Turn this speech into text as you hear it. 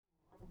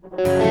Searching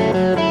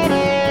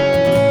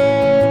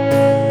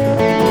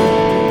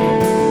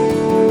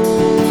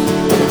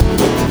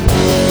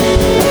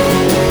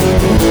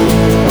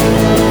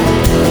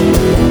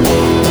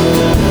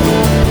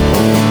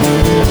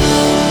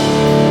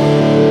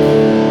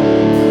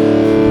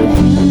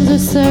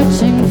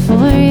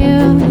for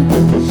you,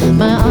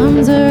 my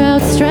arms are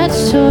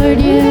outstretched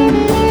toward you.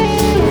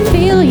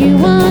 Feel you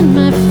on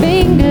my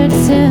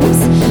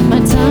fingertips, my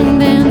tongue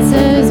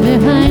dances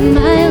behind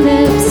my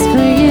lips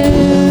for you.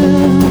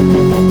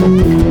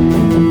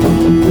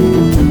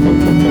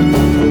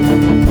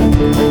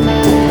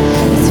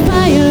 There's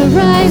fire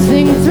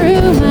rising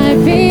through my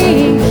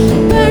being,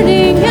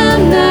 burning.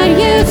 I'm not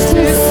used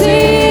to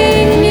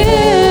seeing you.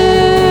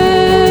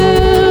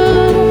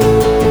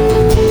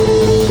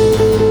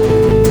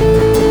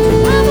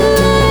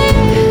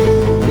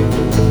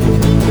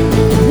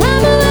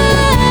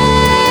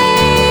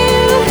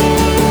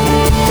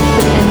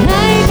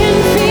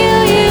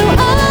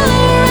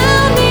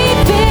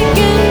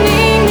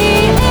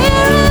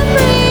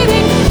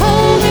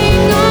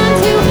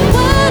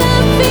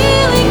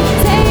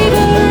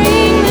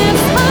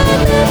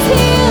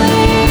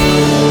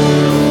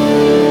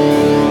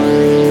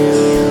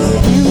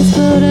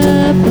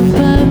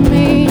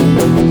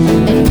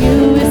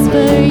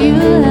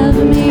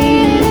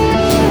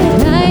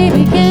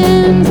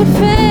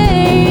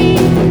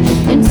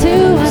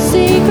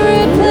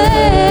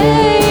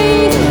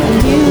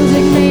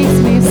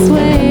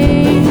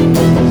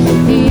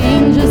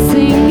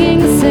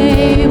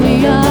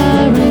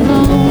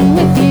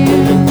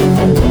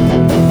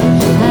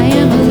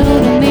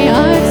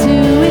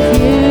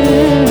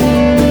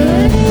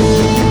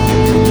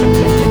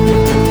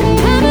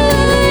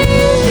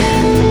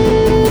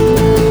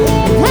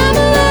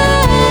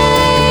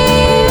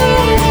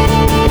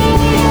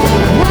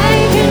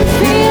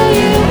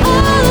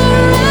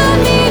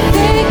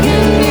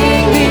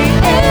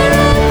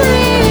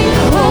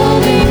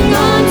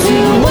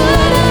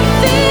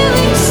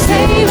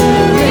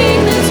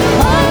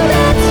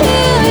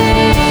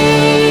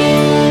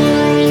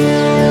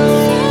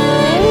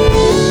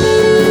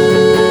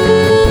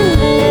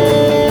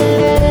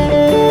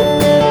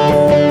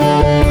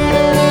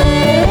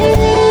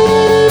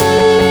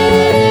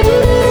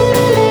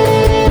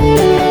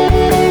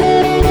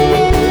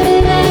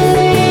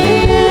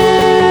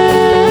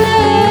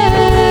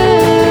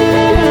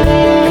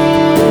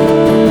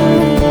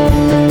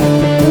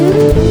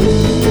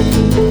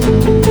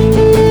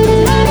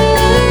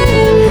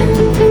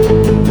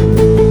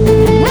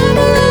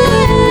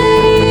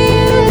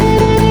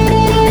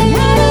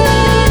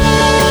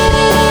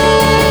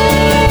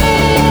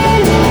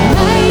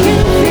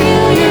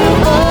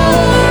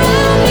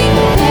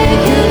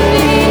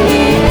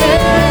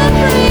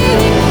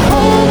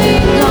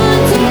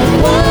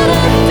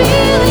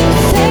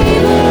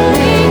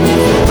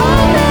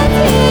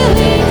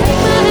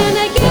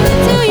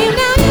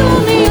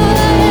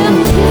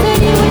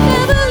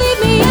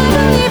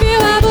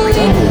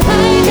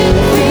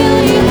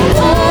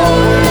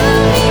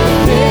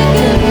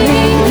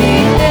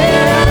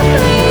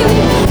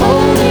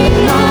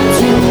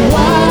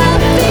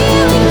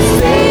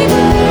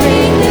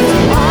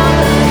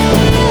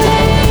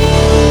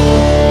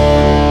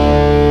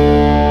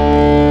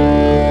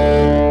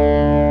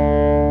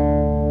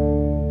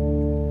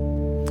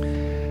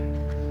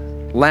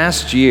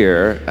 Last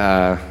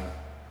year,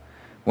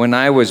 when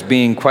I was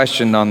being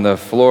questioned on the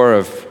floor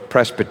of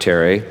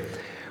Presbytery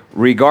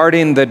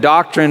regarding the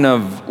doctrine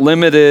of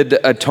limited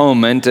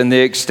atonement and the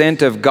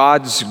extent of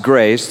God's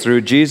grace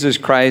through Jesus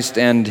Christ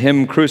and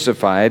Him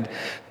crucified,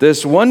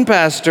 this one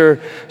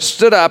pastor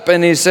stood up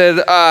and he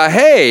said,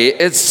 "Hey,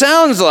 it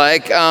sounds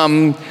like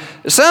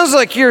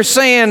you're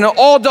saying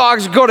all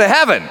dogs go to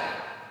heaven."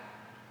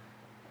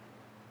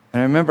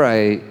 And I remember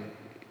I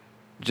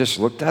just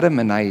looked at him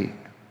and I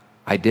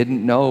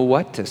didn't know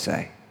what to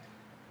say.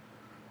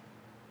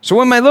 So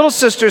when my little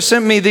sister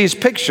sent me these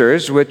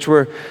pictures, which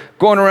were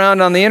going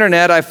around on the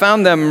internet, I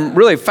found them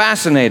really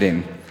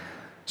fascinating.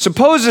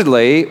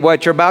 Supposedly,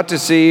 what you're about to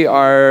see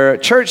are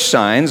church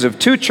signs of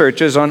two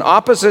churches on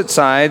opposite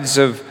sides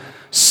of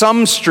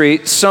some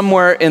street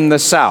somewhere in the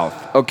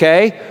South,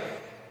 okay?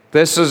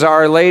 This is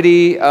Our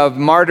Lady of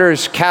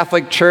Martyrs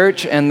Catholic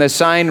Church, and the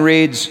sign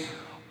reads,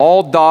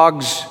 "All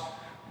dogs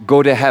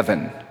go to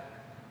heaven."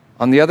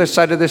 On the other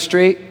side of the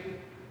street,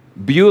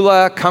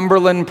 Beulah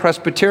Cumberland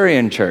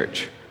Presbyterian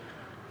Church.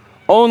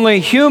 "Only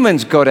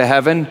humans go to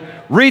heaven.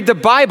 Read the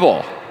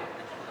Bible."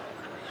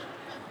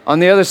 On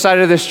the other side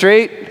of the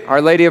street,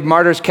 Our Lady of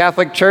Martyrs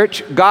Catholic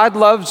Church. "God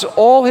loves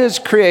all His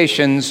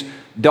creations,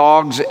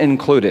 dogs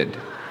included."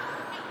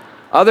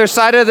 Other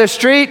side of the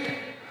street,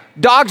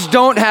 "Dogs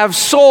don't have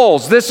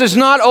souls. This is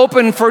not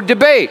open for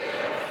debate."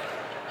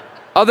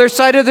 Other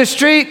side of the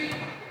street,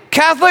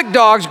 "Catholic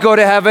dogs go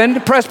to heaven.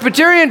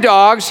 Presbyterian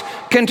dogs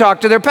can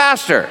talk to their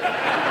pastor."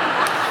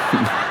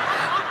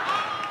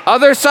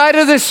 Other side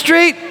of the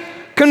street,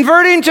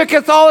 "Converting to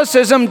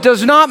Catholicism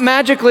does not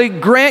magically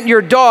grant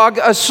your dog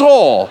a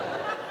soul."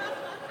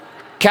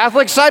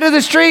 Catholic side of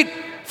the street,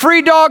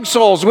 free dog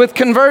souls with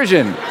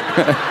conversion.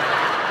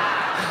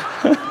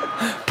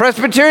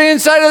 Presbyterian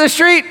side of the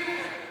street,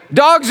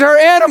 dogs are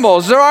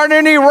animals. There aren't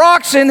any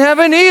rocks in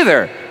heaven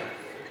either.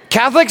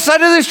 Catholic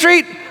side of the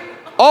street,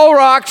 all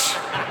rocks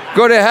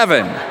go to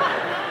heaven.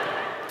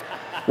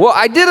 Well,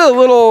 I did a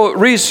little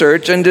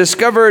research and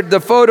discovered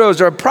the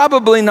photos are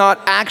probably not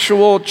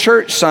actual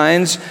church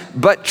signs,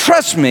 but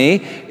trust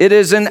me, it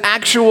is an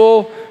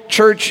actual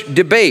church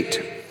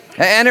debate.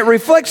 And it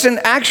reflects an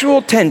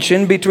actual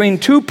tension between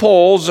two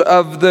poles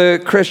of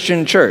the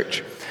Christian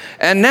church.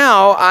 And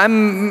now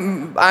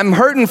I'm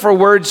hurting for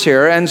words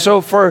here, and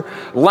so for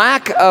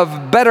lack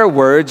of better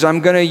words, I'm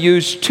going to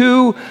use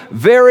two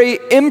very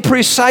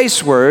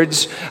imprecise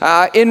words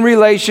in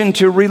relation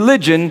to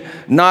religion,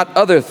 not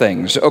other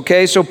things,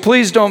 okay? So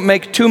please don't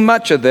make too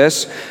much of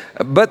this,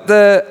 but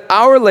the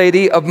Our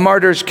Lady of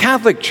Martyrs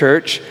Catholic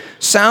Church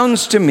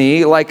sounds to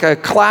me like a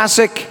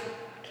classic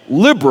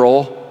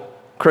liberal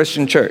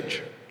Christian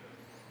church.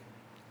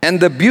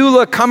 And the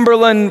Beulah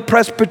Cumberland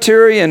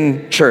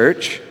Presbyterian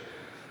Church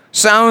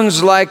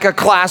sounds like a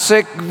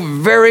classic,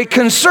 very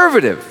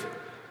conservative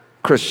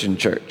Christian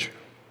church.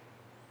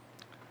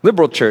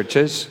 Liberal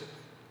churches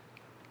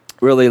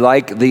really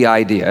like the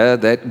idea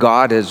that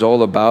God is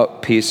all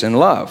about peace and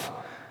love.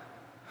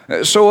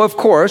 So, of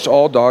course,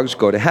 all dogs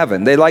go to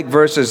heaven. They like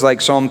verses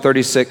like Psalm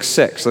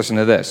 36:6. Listen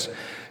to this.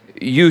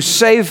 You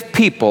save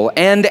people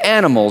and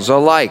animals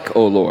alike,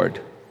 O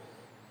Lord.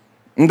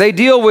 And they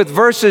deal with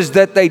verses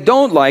that they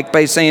don't like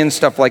by saying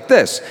stuff like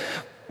this.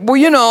 Well,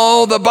 you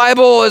know, the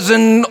Bible is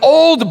an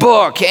old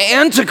book,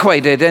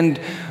 antiquated, and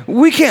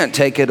we can't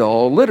take it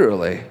all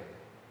literally.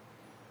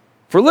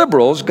 For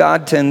liberals,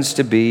 God tends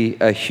to be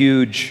a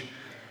huge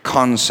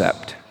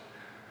concept.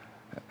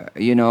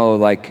 You know,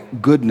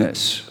 like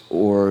goodness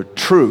or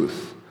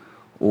truth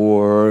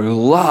or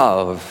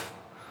love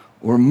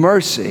or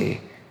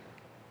mercy.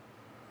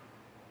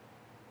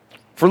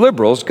 For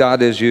liberals,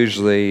 God is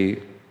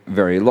usually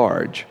very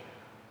large,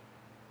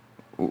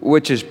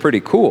 which is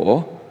pretty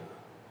cool.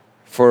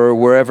 For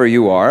wherever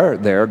you are,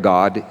 there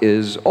God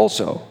is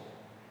also.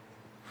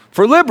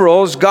 For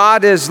liberals,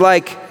 God is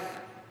like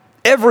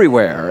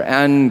everywhere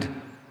and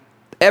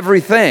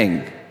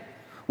everything,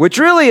 which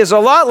really is a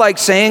lot like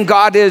saying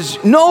God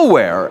is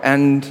nowhere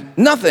and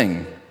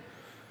nothing,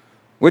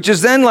 which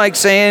is then like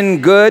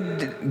saying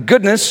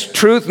goodness,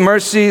 truth,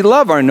 mercy,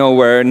 love are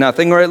nowhere and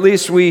nothing, or at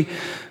least we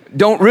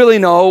don't really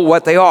know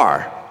what they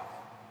are.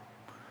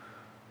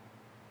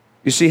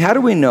 You see, how do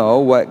we know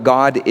what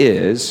God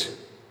is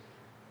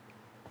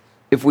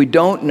if we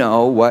don't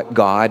know what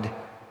God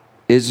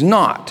is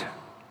not?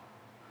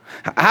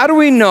 How do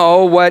we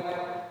know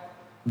what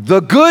the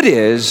good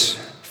is,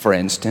 for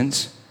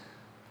instance,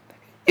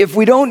 if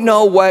we don't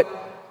know what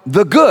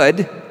the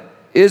good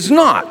is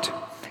not?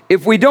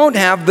 If we don't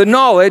have the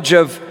knowledge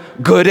of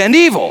good and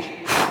evil?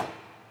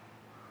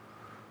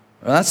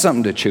 Well, that's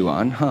something to chew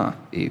on, huh,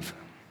 Eve?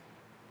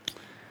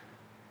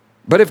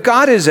 But if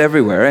God is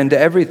everywhere and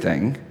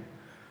everything,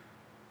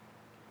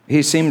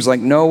 He seems like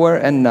nowhere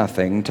and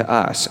nothing to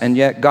us. And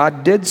yet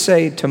God did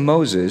say to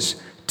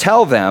Moses,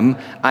 tell them,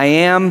 I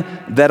am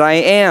that I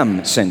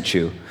am sent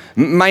you.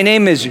 My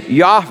name is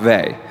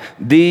Yahweh,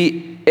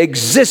 the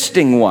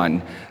existing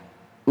one.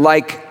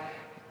 Like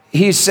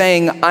he's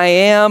saying, I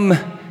am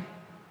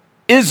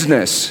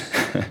isness.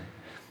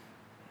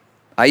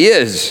 I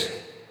is.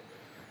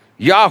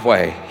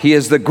 Yahweh, he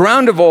is the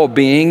ground of all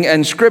being,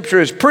 and Scripture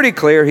is pretty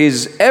clear.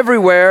 He's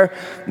everywhere.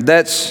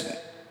 That's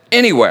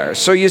anywhere.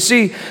 So you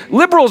see,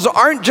 liberals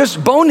aren't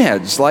just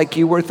boneheads like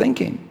you were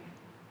thinking.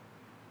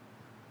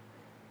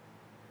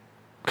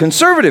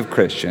 Conservative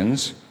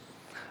Christians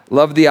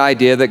love the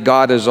idea that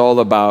God is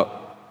all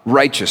about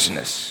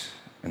righteousness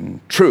and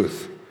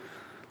truth.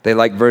 They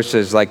like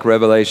verses like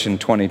Revelation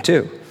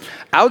 22.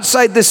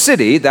 Outside the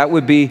city, that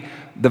would be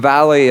the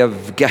valley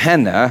of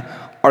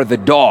Gehenna, are the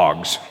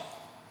dogs,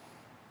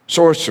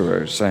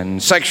 sorcerers,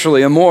 and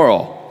sexually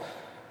immoral.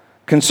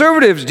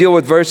 Conservatives deal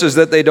with verses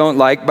that they don't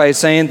like by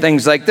saying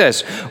things like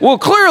this. Well,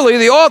 clearly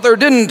the author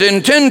didn't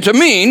intend to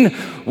mean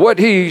what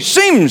he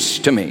seems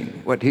to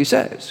mean, what he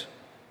says.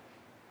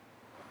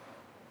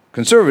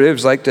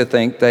 Conservatives like to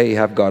think they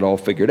have God all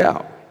figured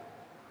out.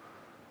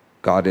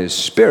 God is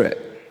spirit,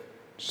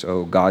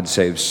 so God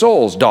saves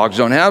souls. Dogs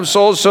don't have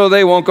souls, so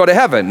they won't go to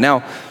heaven.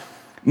 Now,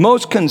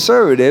 most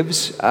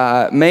conservatives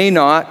may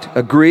not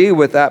agree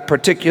with that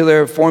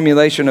particular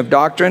formulation of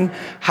doctrine.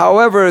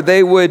 However,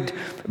 they would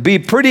be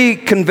pretty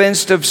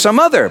convinced of some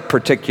other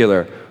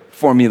particular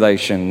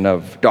formulation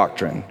of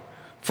doctrine.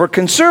 For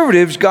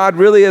conservatives, God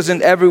really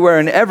isn't everywhere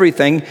and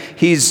everything.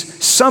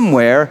 He's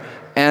somewhere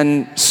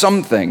and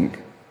something.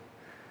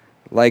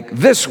 Like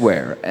this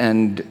where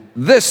and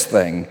this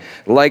thing,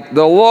 like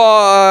the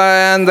law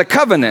and the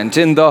covenant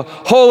in the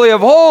Holy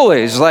of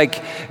Holies,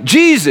 like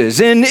Jesus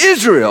in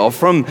Israel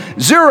from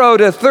 0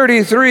 to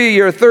 33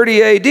 or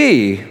 30 AD,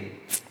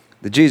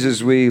 the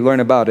Jesus we learn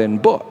about in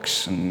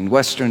books and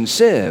Western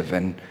Civ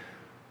and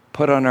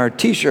put on our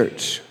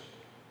t-shirts.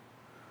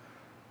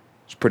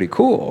 It's pretty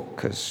cool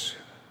because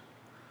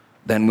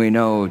then we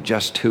know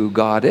just who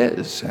God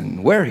is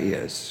and where he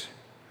is.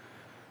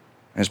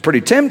 And it's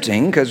pretty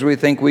tempting because we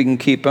think we can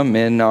keep him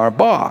in our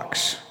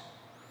box.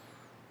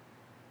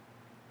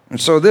 And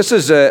so this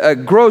is a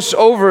gross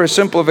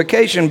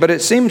oversimplification, but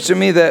it seems to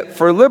me that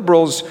for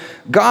liberals,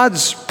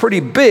 God's pretty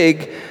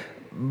big,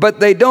 but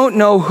they don't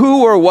know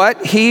who or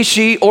what he,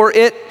 she, or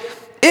it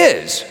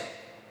is.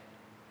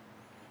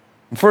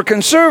 For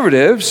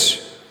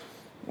conservatives,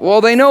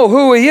 well, they know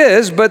who he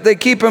is, but they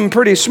keep him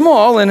pretty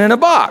small and in a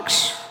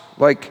box,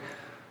 like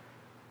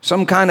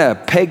some kind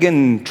of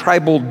pagan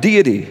tribal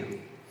deity,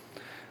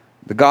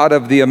 the God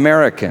of the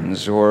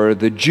Americans or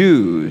the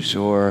Jews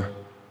or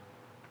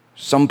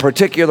some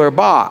particular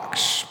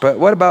box. But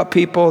what about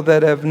people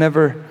that have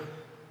never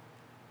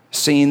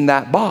seen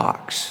that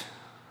box?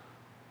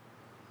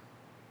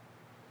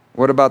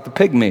 What about the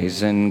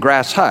pygmies in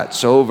grass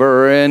huts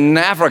over in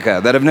Africa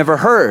that have never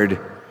heard?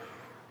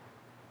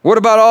 What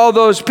about all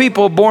those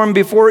people born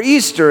before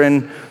Easter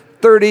in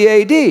 30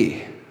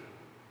 AD?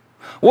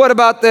 What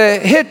about the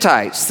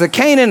Hittites, the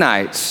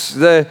Canaanites,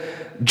 the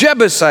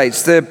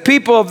Jebusites, the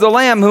people of the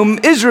Lamb whom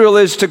Israel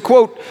is to,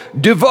 quote,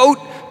 devote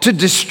to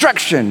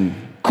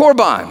destruction?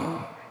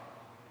 Korban.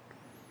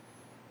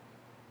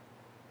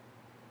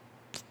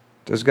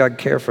 Does God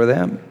care for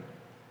them?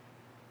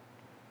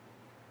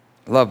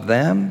 Love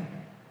them?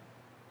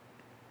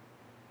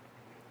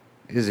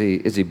 Is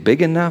he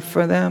big enough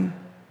for them?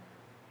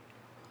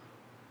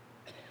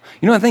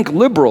 You know, I think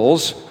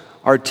liberals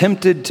are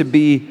tempted to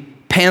be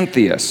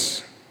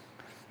pantheists.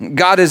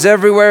 God is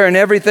everywhere and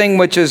everything,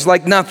 which is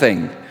like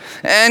nothing.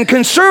 And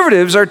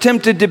conservatives are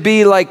tempted to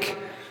be like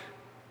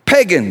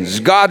pagans.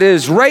 God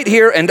is right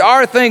here, and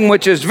our thing,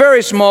 which is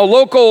very small,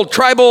 local,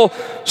 tribal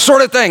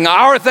sort of thing,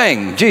 our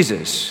thing,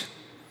 Jesus.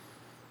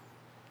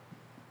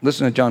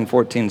 Listen to John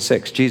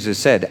 14:6. Jesus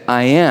said,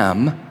 I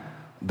am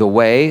the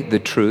way, the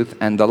truth,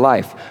 and the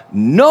life.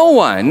 No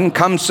one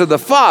comes to the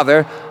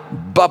Father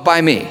but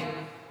by me.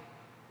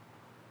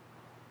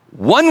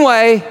 One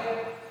way,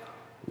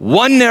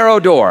 one narrow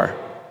door.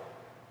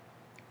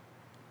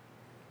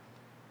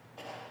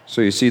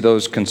 So you see,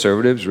 those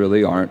conservatives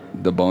really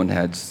aren't the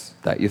boneheads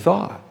that you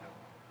thought.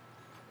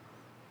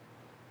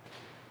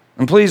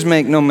 And please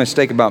make no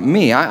mistake about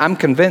me. I'm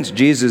convinced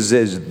Jesus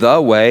is the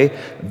way,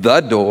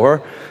 the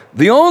door,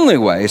 the only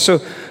way. So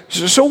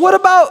what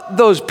about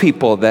those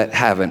people that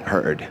haven't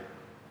heard?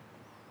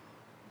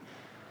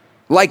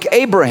 Like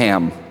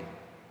Abraham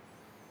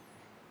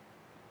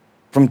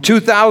from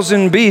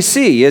 2000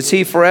 BC. Is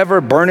he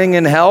forever burning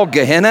in hell,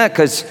 Gehenna,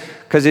 because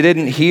he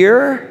didn't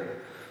hear?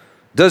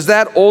 Does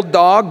that old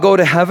dog go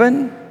to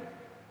heaven?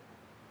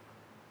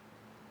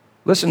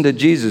 Listen to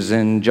Jesus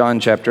in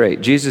John chapter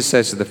 8. Jesus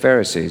says to the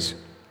Pharisees,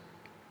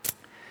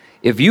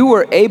 if you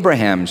were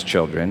Abraham's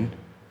children,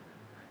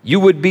 you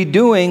would be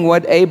doing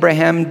what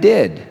Abraham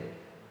did.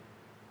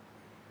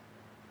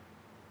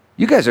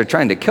 You guys are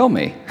trying to kill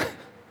me.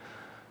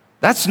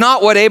 That's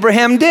not what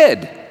Abraham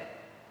did.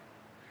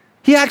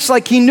 He acts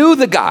like he knew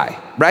the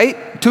guy,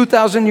 right?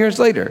 2,000 years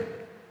later.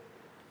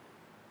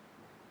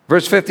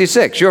 Verse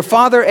 56, your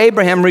father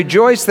Abraham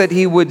rejoiced that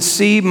he would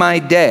see my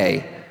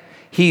day.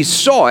 He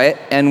saw it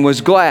and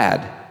was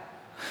glad.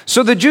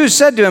 So the Jews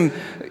said to him,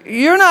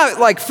 you're not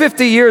like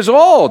 50 years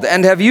old,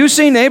 and have you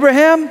seen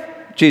Abraham?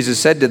 Jesus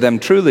said to them,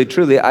 truly,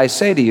 truly, I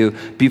say to you,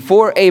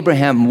 before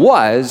Abraham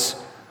was,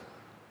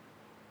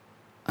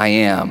 I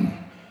am.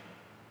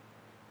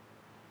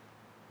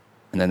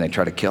 And then they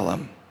try to kill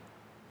him.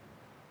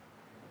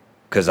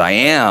 Because I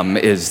am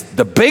is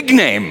the big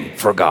name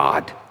for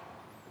God.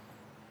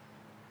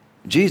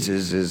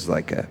 Jesus is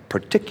like a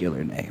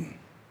particular name.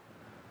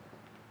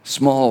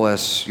 Small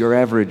as your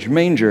average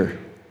manger.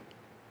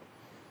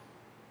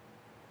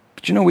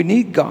 But you know, we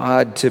need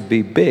God to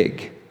be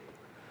big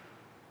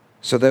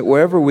so that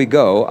wherever we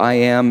go, I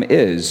am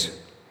is.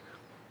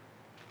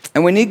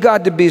 And we need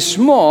God to be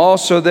small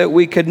so that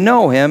we could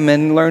know him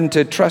and learn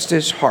to trust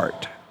his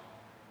heart.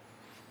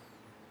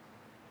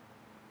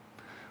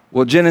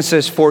 Well,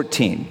 Genesis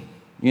 14.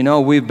 You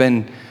know, we've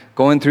been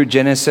going through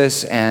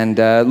Genesis and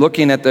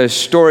looking at the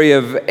story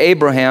of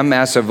Abraham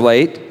as of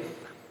late.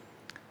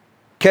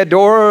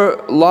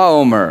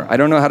 Kedorlaomer, I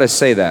don't know how to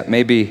say that,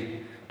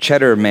 maybe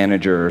Cheddar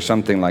Manager or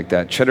something like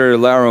that.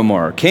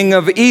 Chedorlaomer, king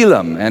of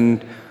Elam,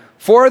 and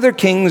 4 other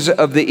kings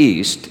of the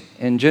east,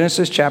 in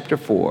Genesis chapter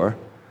 4,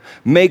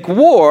 make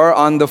war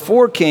on the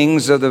 4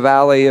 kings of the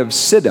valley of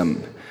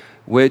Siddim,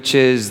 which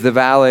is the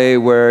valley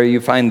where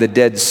you find the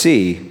Dead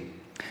Sea.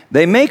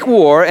 They make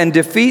war and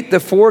defeat the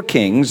 4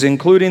 kings,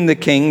 including the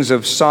kings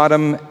of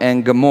Sodom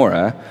and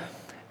Gomorrah.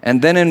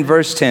 And then in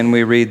verse 10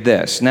 we read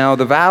this. Now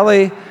the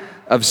valley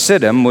of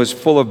Siddim was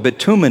full of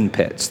bitumen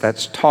pits,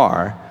 that's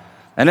tar.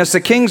 And as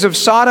the kings of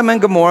Sodom and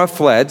Gomorrah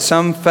fled,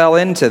 some fell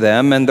into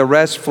them, and the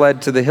rest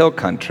fled to the hill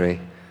country.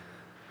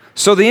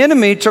 So the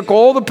enemy took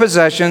all the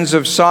possessions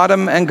of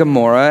Sodom and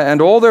Gomorrah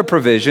and all their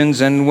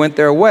provisions and went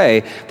their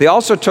way. They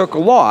also took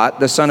Lot,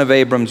 the son of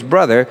Abram's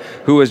brother,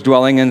 who was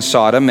dwelling in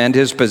Sodom, and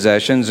his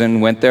possessions,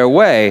 and went their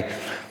way.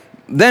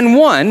 Then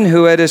one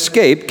who had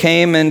escaped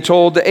came and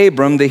told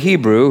Abram the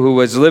Hebrew, who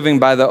was living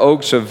by the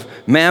oaks of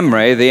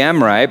Mamre, the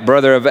Amorite,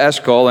 brother of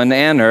Eshcol and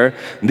Aner.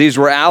 These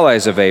were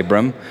allies of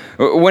Abram.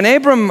 When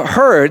Abram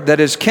heard that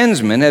his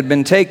kinsman had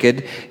been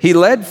taken, he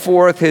led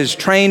forth his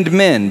trained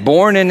men,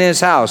 born in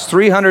his house,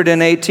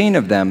 318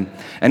 of them,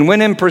 and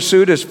went in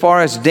pursuit as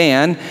far as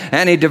Dan,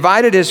 and he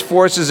divided his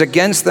forces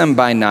against them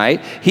by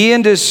night, he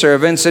and his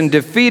servants, and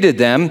defeated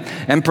them,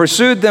 and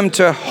pursued them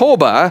to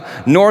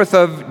Hobah, north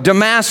of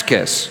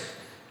Damascus.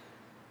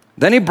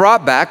 Then he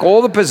brought back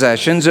all the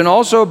possessions, and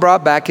also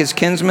brought back his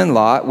kinsman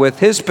Lot with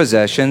his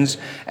possessions,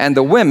 and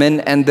the women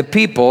and the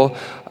people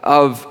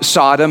of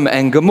Sodom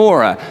and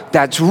Gomorrah.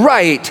 That's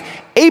right,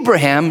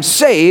 Abraham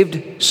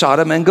saved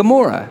Sodom and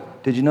Gomorrah.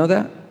 Did you know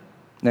that?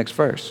 Next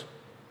verse.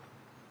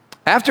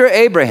 After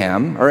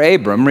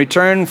Abram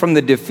returned from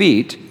the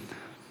defeat,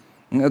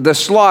 the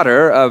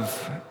slaughter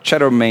of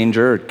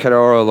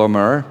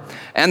Chedorlaomer,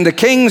 and the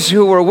kings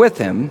who were with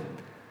him,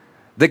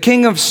 the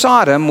king of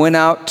Sodom went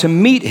out to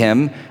meet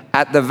him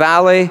at the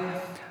valley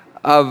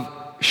of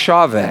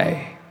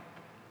Shaveh.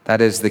 That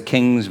is the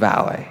King's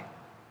Valley.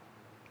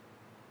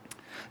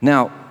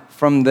 Now,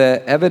 from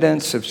the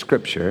evidence of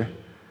Scripture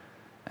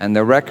and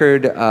the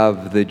record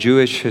of the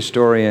Jewish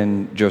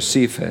historian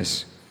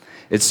Josephus,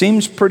 it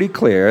seems pretty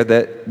clear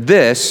that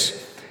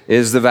this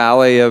is the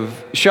valley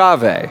of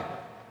Shaveh.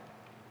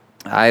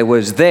 I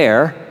was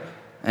there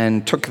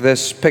and took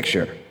this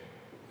picture.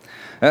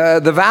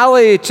 The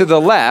valley to the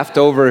left,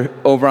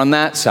 over on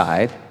that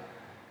side,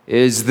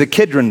 is the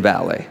Kidron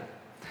Valley.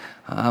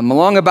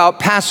 Along about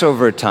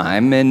Passover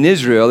time in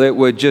Israel, it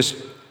would just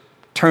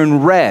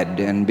turn red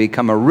and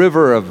become a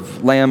river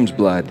of lamb's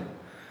blood.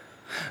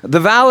 The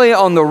valley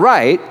on the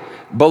right,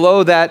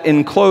 below that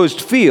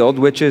enclosed field,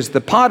 which is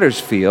the potter's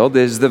field,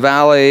 is the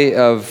valley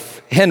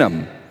of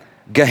Hinnom,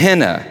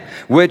 Gehenna,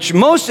 which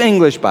most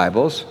English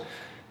Bibles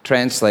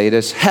translate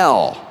as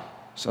hell.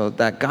 So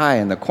that guy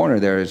in the corner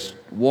there is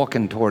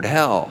walking toward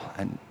hell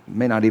and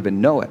may not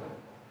even know it.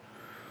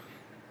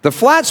 The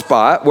flat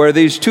spot where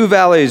these two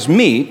valleys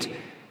meet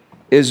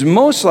is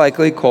most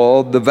likely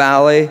called the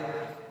Valley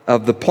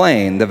of the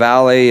Plain, the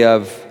Valley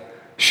of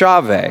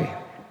Shaveh.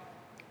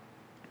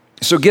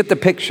 So get the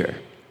picture.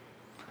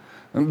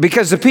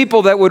 Because the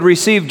people that would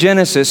receive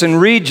Genesis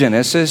and read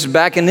Genesis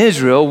back in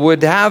Israel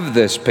would have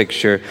this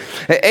picture.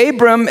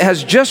 Abram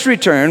has just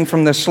returned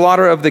from the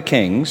slaughter of the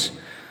kings.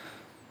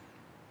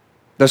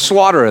 The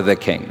slaughter of the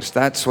kings.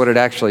 That's what it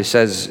actually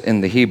says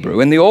in the Hebrew.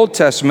 In the Old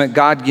Testament,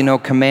 God,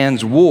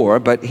 commands war,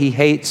 but he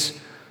hates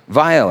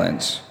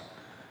violence.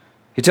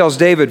 He tells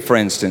David, for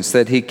instance,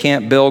 that he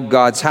can't build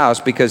God's house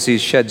because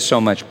he's shed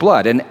so much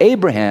blood. And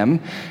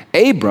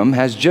Abram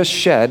has just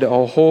shed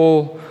a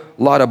whole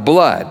lot of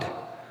blood.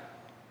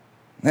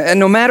 And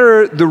no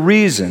matter the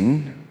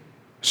reason,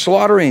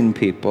 slaughtering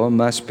people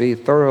must be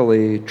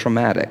thoroughly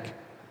traumatic.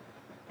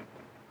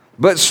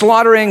 But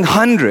slaughtering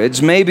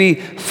hundreds, maybe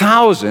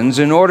thousands,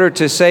 in order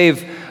to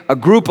save a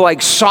group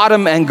like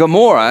Sodom and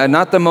Gomorrah,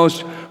 not the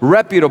most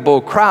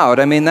reputable crowd,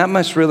 that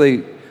must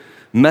really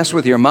mess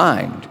with your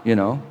mind,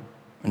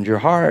 and your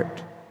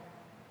heart.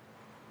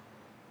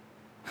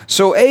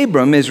 So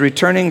Abram is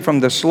returning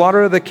from the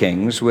slaughter of the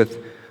kings with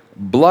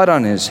blood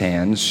on his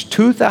hands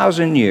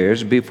 2,000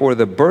 years before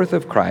the birth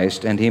of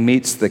Christ, and he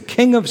meets the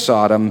king of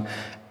Sodom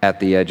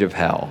at the edge of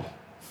hell.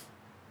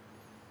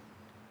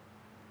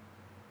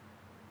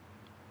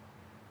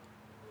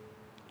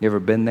 You ever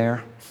been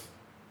there?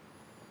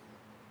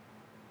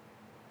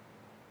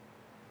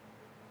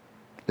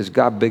 Is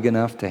God big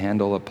enough to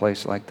handle a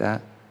place like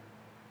that?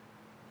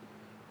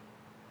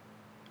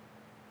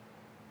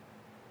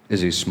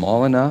 Is he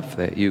small enough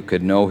that you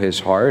could know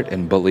his heart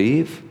and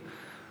believe?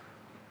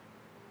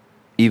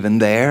 Even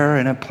there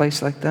in a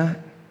place like that?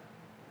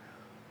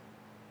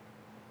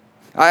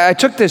 I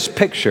took this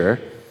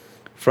picture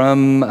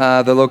from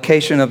the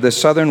location of the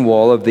southern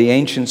wall of the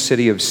ancient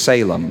city of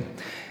Salem.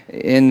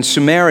 In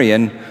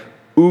Sumerian,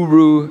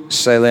 Uru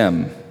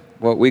Salem,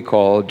 what we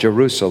call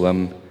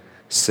Jerusalem,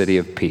 city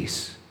of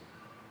peace.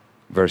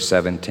 Verse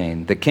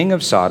 17, the king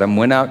of Sodom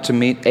went out to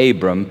meet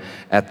Abram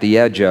at the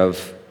edge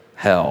of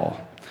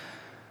hell.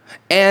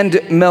 And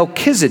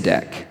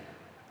Melchizedek,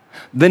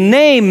 the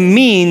name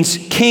means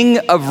king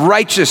of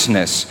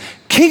righteousness.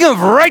 King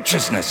of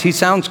righteousness. He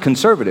sounds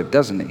conservative,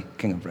 doesn't he?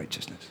 King of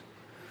righteousness.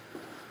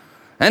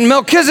 And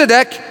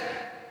Melchizedek,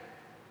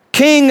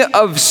 king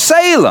of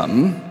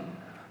Salem,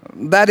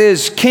 that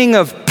is king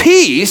of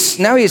peace.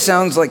 Now he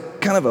sounds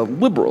like kind of a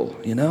liberal,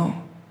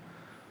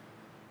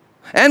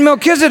 And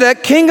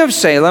Melchizedek, king of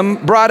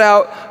Salem, brought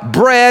out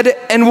bread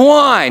and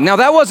wine. Now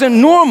that wasn't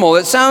normal.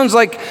 It sounds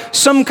like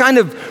some kind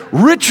of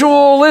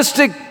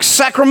ritualistic,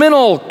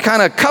 sacramental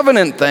kind of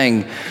covenant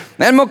thing.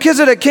 And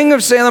Melchizedek, king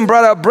of Salem,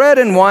 brought out bread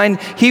and wine.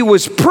 He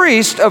was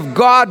priest of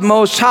God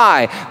Most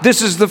High.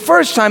 This is the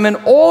first time in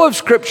all of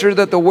Scripture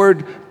that the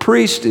word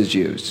priest is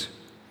used.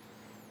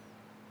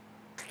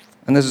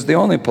 And this is the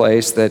only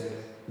place that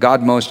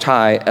God Most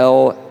High,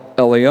 El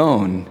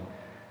Elyon,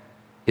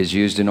 is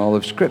used in all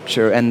of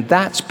Scripture. And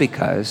that's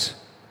because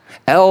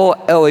El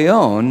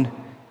Elyon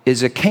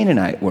is a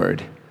Canaanite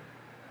word.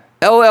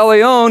 El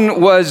Elyon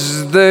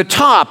was the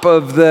top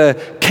of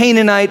the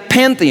Canaanite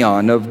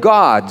pantheon of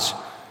gods.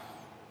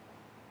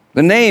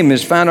 The name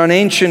is found on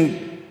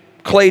ancient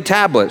clay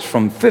tablets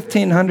from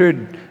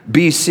 1500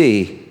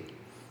 BC.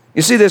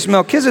 You see, this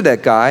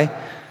Melchizedek guy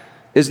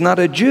is not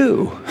a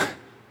Jew.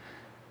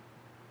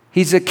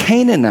 He's a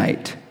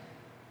Canaanite,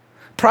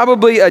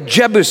 probably a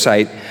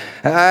Jebusite,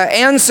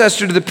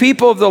 ancestor to the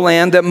people of the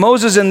land that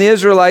Moses and the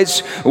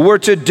Israelites were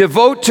to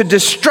devote to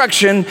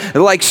destruction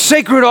like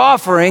sacred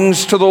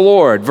offerings to the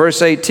Lord.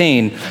 Verse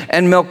 18,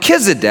 and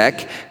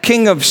Melchizedek,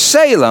 king of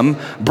Salem,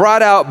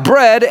 brought out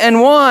bread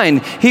and wine.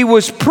 He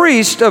was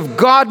priest of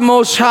God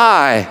Most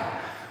High.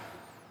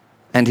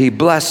 And he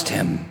blessed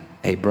him,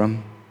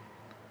 Abram,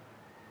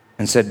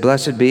 and said,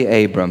 blessed be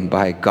Abram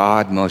by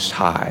God Most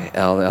High,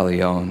 El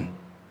Elyon,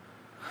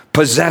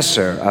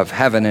 possessor of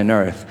heaven and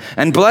earth.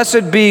 And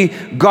blessed be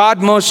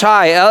God Most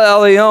High,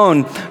 El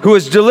Elyon, who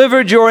has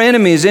delivered your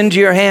enemies into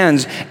your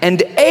hands.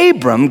 And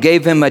Abram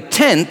gave him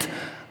 1/10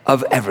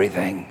 of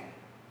everything.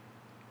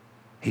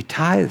 He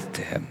tithed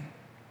to him.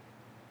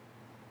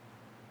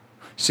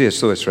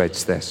 C.S. Lewis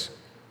writes this: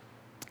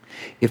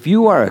 if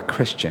you are a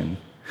Christian,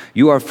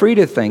 you are free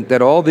to think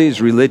that all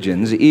these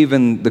religions,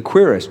 even the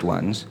queerest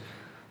ones,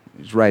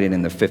 he's writing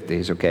in the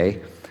 50s, okay,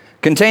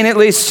 contain at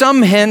least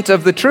some hint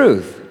of the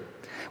truth.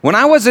 When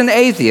I was an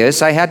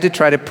atheist, I had to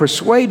try to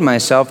persuade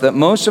myself that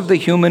most of the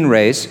human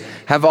race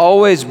have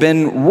always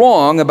been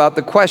wrong about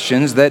the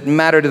questions that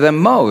matter to them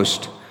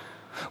most.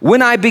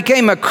 When I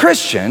became a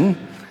Christian,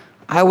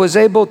 I was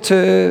able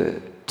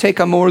to take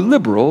a more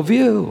liberal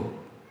view.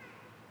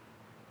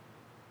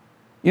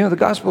 You know, the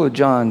Gospel of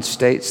John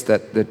states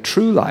that the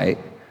true light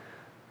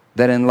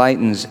that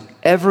enlightens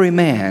every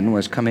man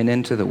was coming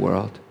into the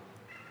world.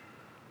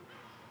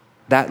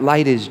 That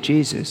light is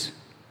Jesus.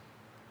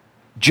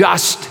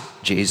 Just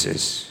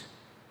Jesus.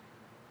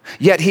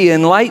 Yet he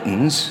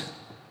enlightens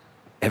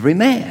every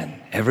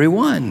man, every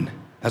one.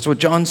 That's what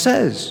John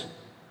says.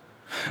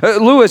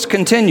 Lewis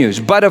continues,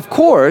 but of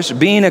course,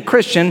 being a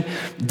Christian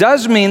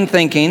does mean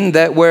thinking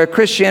that where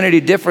Christianity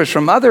differs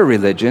from other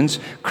religions,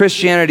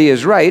 Christianity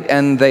is right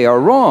and they are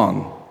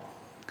wrong.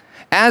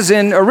 As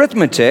in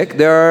arithmetic,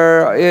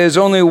 there is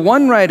only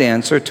one right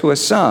answer to a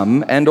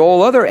sum, and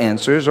all other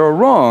answers are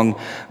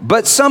wrong.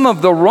 But some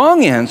of the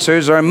wrong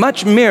answers are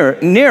much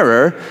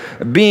nearer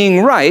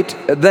being right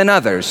than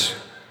others.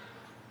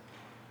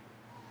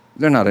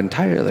 They're not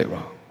entirely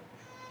wrong.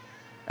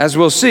 As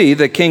we'll see,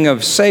 the king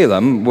of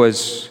Salem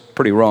was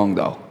pretty wrong,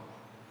 though.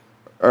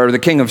 Or the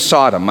king of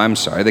Sodom,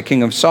 the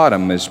king of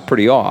Sodom is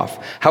pretty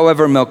off.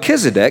 However,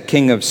 Melchizedek,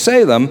 king of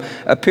Salem,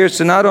 appears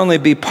to not only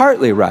be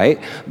partly right,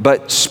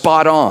 but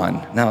spot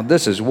on. Now,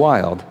 this is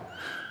wild.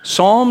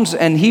 Psalms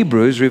and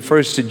Hebrews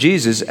refers to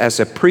Jesus as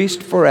a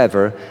priest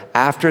forever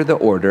after the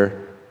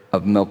order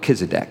of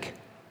Melchizedek.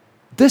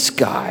 This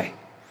guy,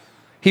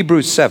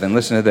 Hebrews 7,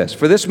 listen to this.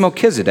 For this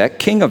Melchizedek,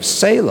 king of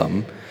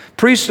Salem,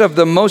 priest of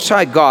the Most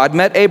High God,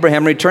 met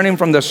Abraham returning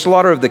from the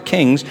slaughter of the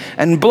kings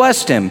and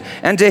blessed him.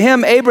 And to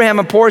him Abraham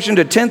apportioned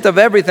 1/10 of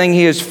everything.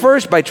 He is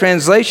first, by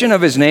translation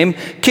of his name,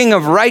 king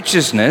of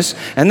righteousness.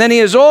 And then he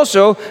is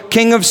also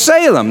king of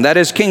Salem, that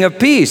is, king of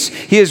peace.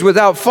 He is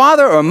without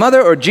father or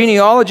mother or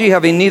genealogy,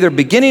 having neither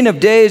beginning of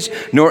days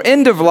nor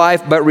end of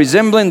life, but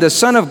resembling the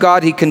Son of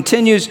God, he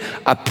continues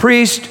a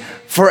priest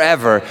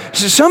forever.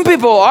 So some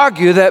people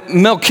argue that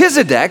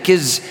Melchizedek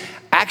is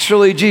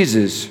actually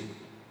Jesus.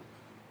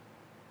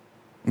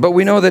 But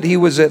we know that he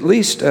was at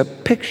least a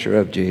picture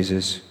of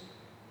Jesus.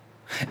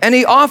 And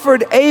he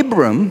offered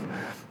Abram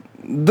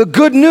the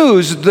good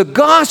news, the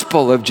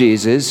gospel of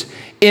Jesus,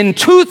 in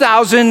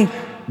 2000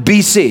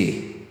 BC.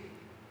 Isn't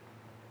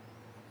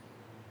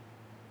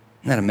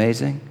that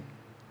amazing?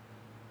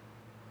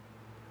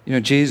 You know,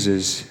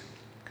 Jesus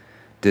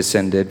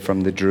descended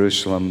from the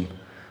Jerusalem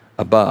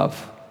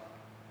above,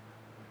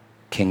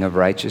 King of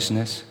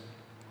righteousness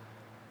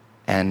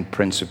and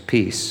Prince of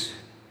peace.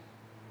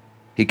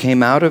 He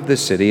came out of the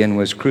city and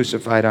was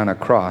crucified on a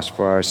cross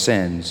for our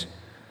sins.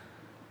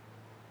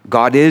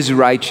 God is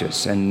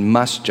righteous and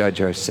must judge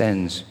our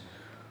sins.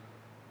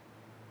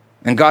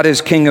 And God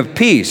is King of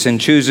peace and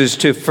chooses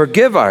to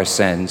forgive our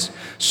sins.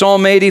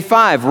 Psalm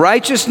 85,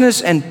 righteousness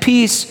and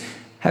peace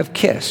have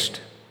kissed.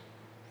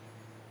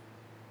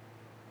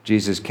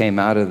 Jesus came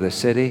out of the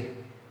city,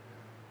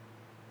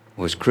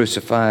 was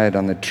crucified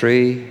on the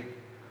tree,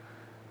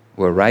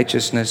 where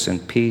righteousness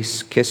and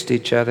peace kissed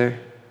each other.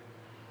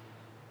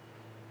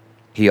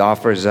 He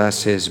offers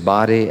us his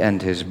body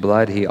and his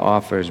blood. He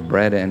offers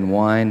bread and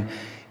wine.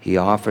 He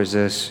offers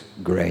us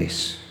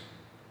grace.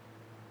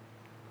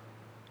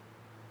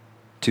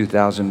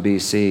 2000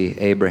 BC,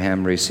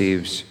 Abraham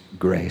receives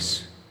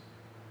grace.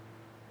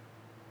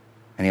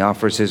 And he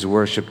offers his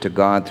worship to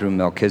God through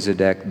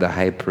Melchizedek, the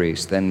high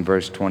priest. Then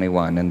verse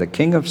 21, and the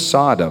king of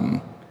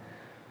Sodom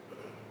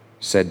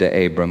said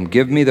to Abram,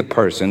 give me the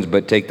persons,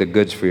 but take the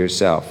goods for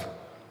yourself.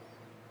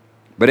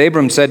 But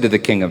Abram said to the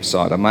king of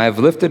Sodom, I have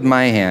lifted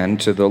my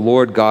hand to the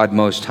Lord God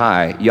Most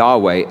High,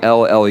 Yahweh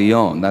El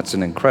Elyon. That's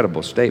an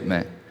incredible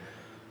statement.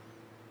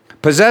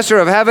 possessor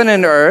of heaven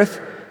and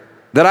earth,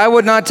 that I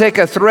would not take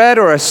a thread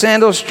or a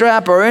sandal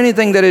strap or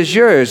anything that is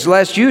yours,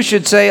 lest you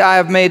should say, I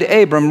have made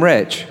Abram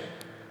rich.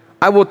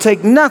 I will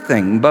take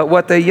nothing but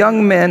what the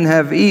young men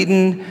have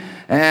eaten,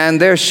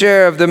 and their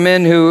share of the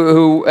men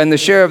and the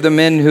share of the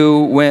men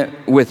who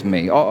went with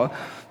me. All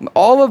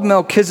of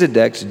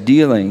Melchizedek's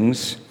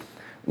dealings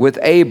with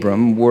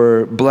Abram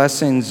were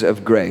blessings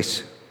of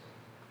grace,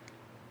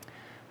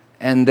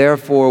 and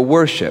therefore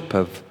worship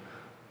of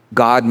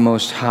God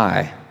Most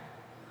High.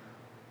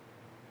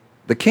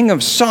 The king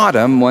of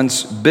Sodom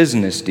wants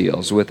business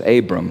deals with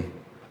Abram,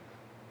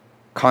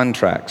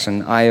 contracts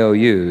and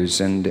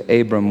IOUs, and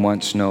Abram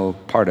wants no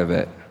part of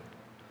it.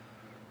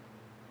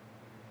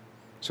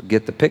 So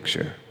get the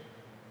picture.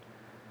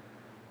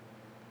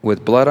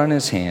 With blood on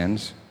his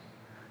hands,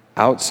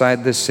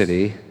 outside the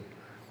city,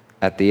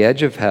 at the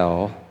edge of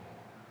hell,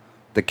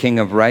 the King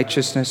of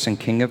righteousness and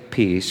King of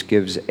peace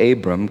gives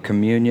Abram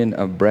communion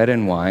of bread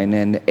and wine,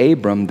 and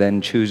Abram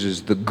then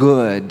chooses the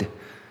good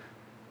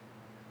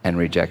and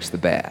rejects the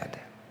bad.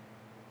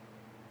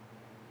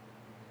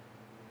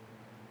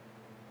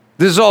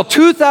 This is all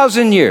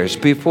 2,000 years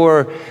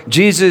before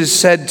Jesus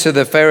said to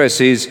the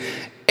Pharisees,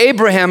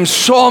 Abraham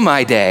saw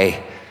my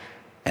day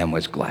and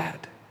was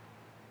glad.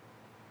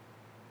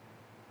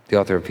 The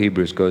author of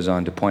Hebrews goes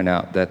on to point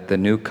out that the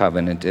new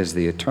covenant is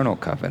the eternal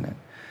covenant.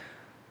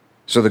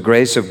 So the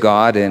grace of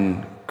God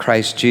in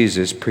Christ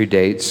Jesus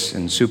predates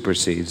and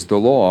supersedes the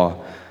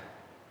law.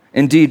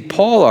 Indeed,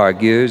 Paul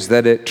argues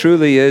that it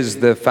truly is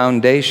the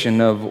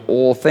foundation of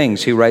all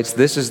things. He writes,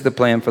 this is the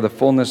plan for the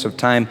fullness of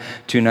time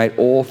to unite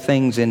all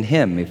things in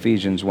him,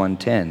 Ephesians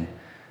 1:10.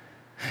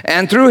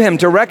 And through him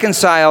to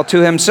reconcile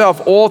to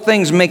himself all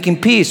things, making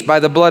peace by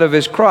the blood of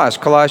his cross,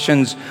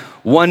 Colossians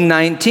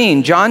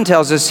 1:19. John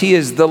tells us he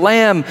is the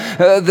lamb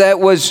that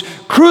was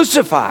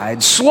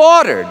crucified,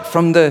 slaughtered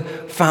from the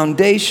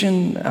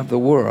foundation of the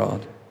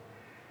world.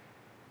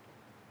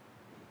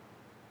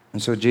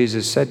 And so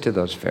Jesus said to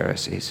those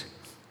Pharisees,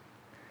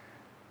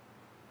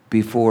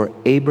 before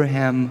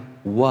Abraham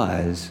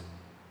was,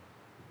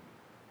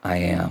 I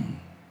am.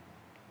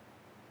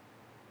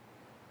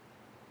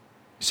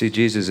 See,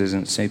 Jesus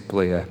isn't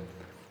simply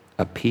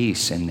a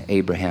piece in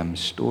Abraham's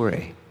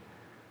story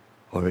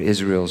or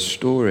Israel's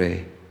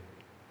story.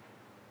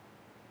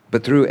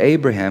 But through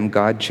Abraham,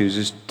 God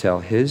chooses to tell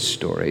his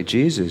story,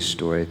 Jesus'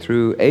 story.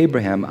 Through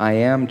Abraham, I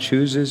am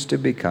chooses to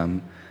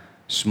become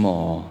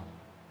small,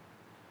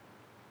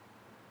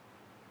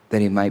 that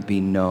he might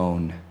be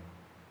known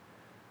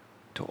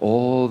to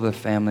all the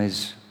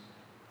families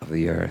of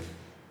the earth.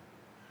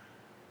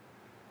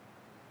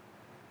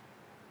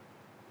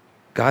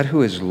 God,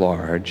 who is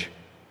large,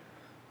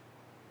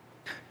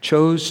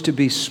 chose to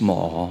be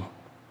small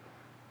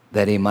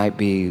that he might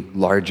be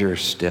larger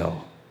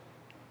still.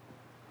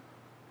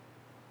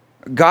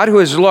 God, who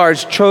is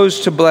large,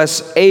 chose to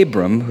bless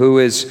Abram, who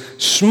is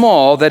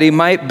small, that he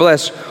might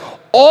bless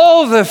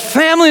all the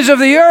families of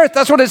the earth.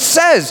 That's what it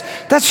says.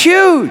 That's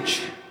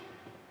huge.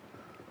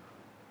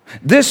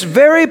 This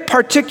very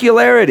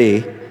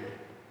particularity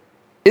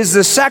is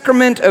the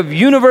sacrament of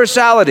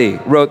universality,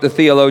 wrote the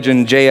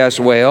theologian J.S.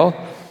 Whale.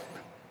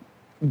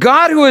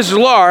 God, who is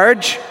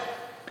large,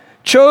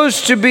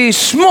 chose to be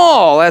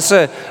small as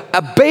a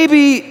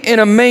baby in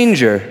a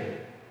manger,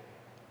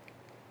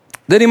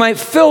 that he might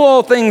fill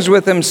all things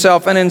with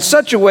himself, and in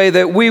such a way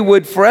that we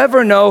would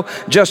forever know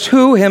just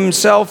who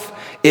himself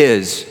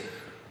is.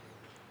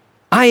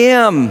 I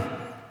am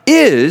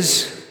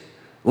is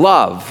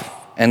love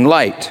and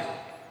light.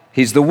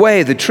 He's the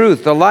way, the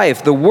truth, the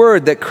life, the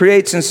word that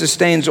creates and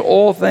sustains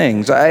all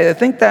things. I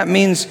think that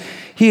means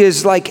he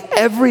is like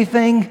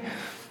everything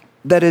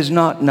that is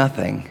not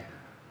nothing.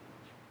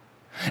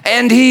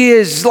 And he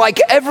is like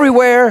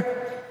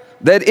everywhere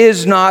that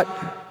is not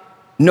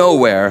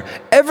nowhere.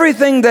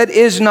 Everything that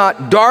is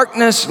not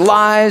darkness,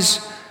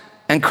 lies,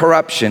 and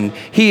corruption.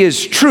 He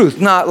is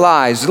truth, not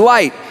lies.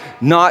 Light,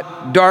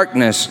 not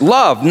darkness.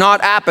 Love,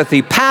 not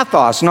apathy.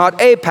 Pathos, not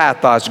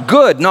apathos.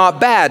 Good, not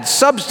bad.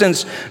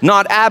 Substance,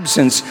 not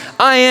absence.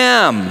 I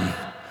am,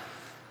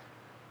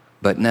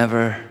 but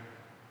never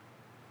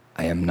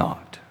I am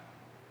not.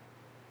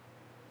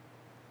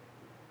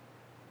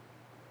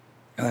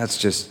 That's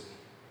just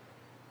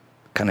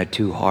kind of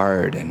too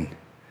hard and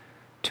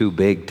too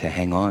big to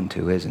hang on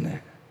to, isn't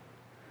it?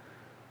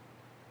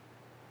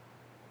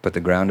 But the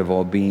ground of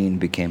all being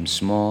became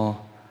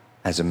small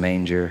as a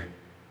manger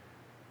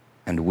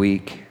and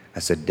weak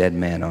as a dead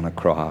man on a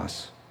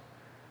cross,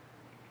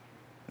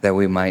 that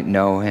we might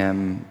know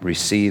him,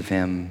 receive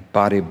him,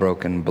 body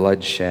broken,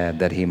 blood shed,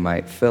 that he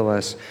might fill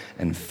us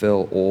and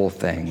fill all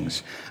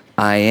things.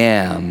 I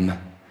am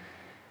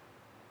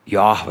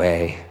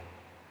Yahweh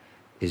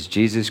is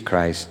Jesus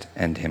Christ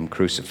and him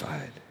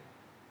crucified.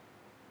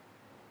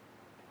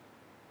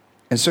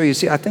 And so you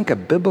see, I think a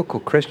biblical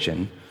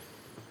Christian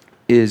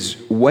is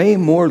way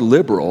more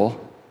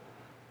liberal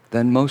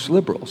than most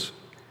liberals.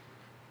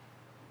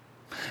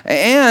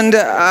 And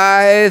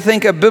I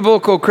think a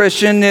biblical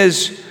Christian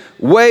is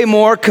way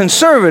more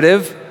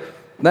conservative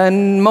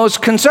than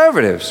most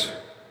conservatives.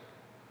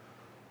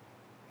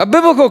 A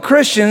biblical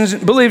Christian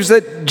believes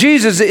that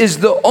Jesus is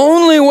the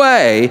only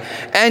way,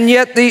 and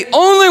yet the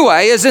only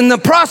way is in the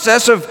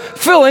process of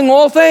filling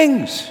all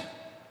things.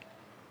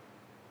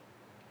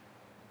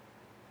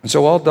 And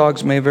so all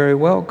dogs may very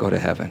well go to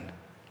heaven,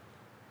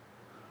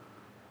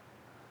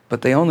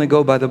 but they only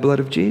go by the blood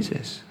of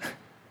Jesus.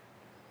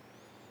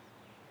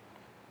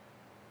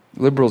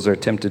 Liberals are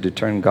tempted to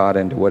turn God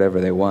into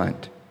whatever they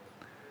want.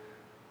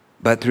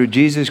 But through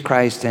Jesus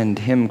Christ and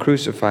Him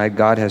crucified,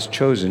 God has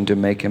chosen to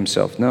make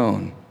Himself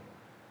known.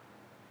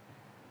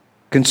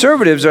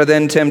 Conservatives are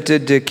then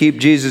tempted to keep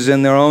Jesus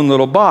in their own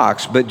little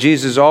box, but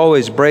Jesus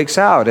always breaks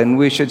out, and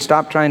we should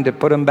stop trying to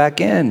put Him back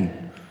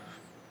in.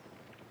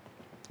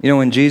 You know,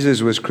 when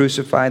Jesus was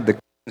crucified, the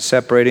curtain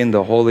separating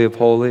the Holy of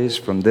Holies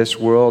from this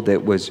world,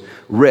 it was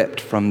ripped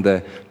from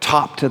the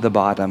top to the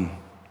bottom,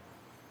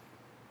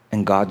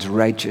 and God's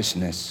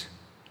righteousness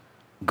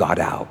got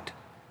out.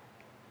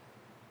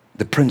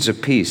 The Prince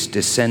of Peace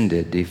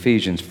descended,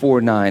 Ephesians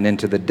 4:9,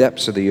 into the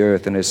depths of the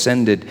earth and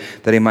ascended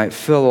that He might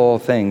fill all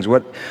things.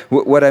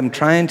 What I'm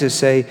trying to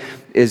say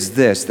is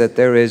this, that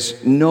there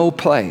is no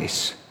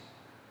place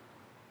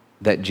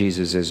that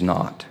Jesus is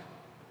not.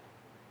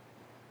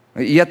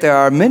 Yet there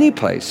are many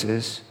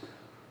places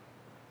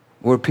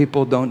where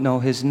people don't know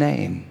His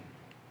name.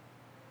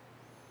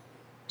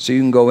 So you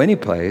can go any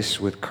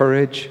place with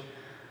courage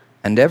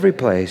and every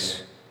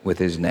place with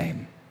His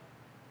name.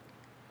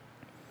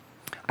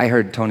 I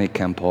heard Tony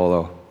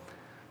Campolo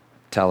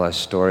tell a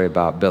story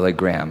about Billy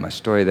Graham, a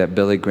story that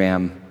Billy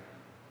Graham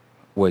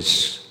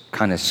was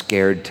kind of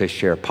scared to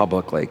share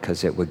publicly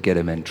because it would get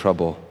him in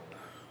trouble.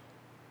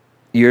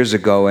 Years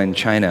ago in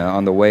China,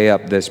 on the way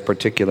up this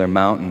particular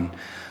mountain,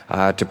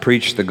 to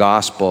preach the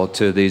gospel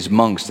to these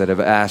monks that have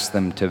asked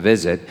them to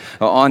visit.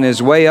 On his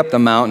way up the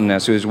mountain,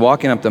 as he was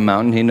walking up the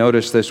mountain, he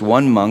noticed this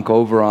one monk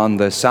over on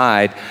the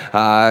side,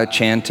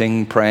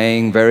 chanting,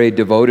 praying, very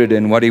devoted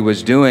in what he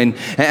was doing.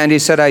 And he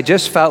said, I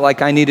just felt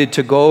like I needed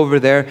to go over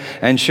there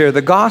and share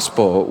the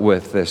gospel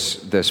with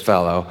this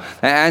fellow.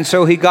 And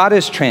so he got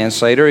his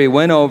translator, he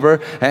went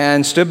over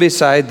and stood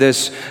beside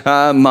this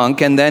monk,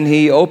 and then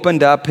he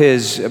opened up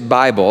his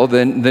Bible,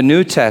 the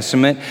New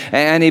Testament,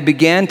 and he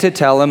began to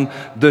tell him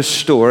the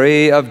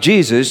story of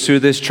Jesus through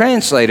this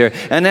translator.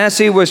 And as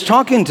he was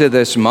talking to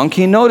this monk,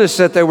 he noticed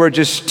that there were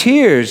just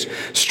tears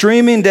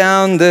streaming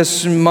down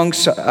this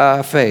monk's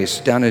face,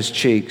 down his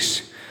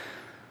cheeks.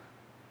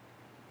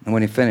 And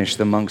when he finished,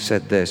 the monk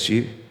said this,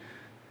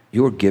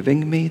 you're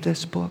giving me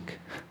this book?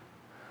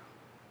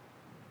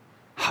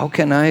 How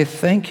can I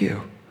thank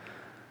you?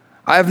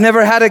 I've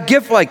never had a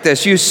gift like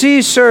this. You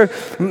see, sir,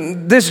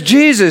 this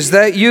Jesus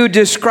that you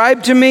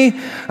described to me,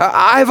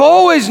 I've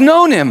always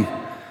known Him.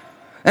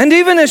 And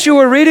even as you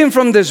were reading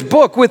from this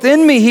book,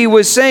 within me He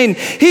was saying,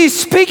 He's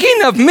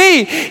speaking of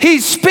me.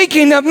 He's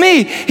speaking of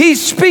me.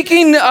 He's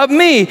speaking of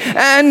me.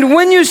 And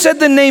when you said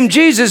the name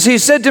Jesus, He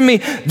said to me,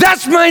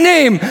 that's my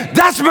name.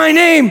 That's my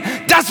name.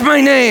 That's my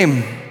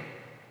name.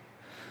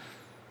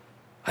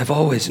 I've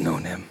always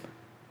known Him.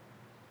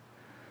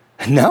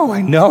 And now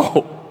I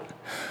know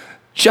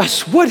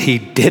just what He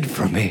did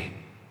for me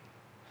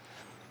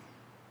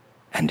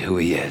and who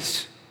He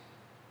is.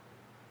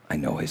 I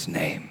know His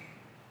name.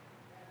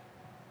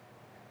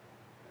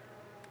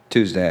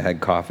 Tuesday, I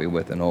had coffee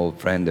with an old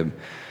friend, a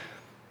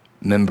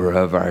member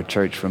of our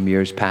church from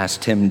years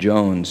past, Tim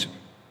Jones.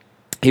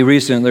 He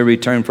recently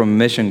returned from a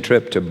mission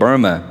trip to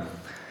Burma.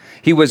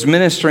 He was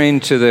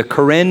ministering to the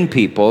Karen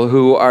people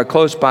who are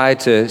close by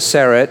to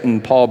Sarit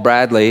and Paul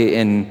Bradley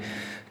in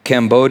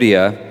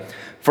Cambodia.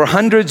 For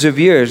hundreds of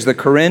years, the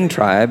Karen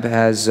tribe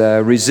has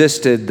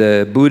resisted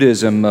the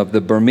Buddhism of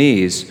the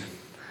Burmese.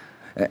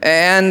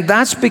 And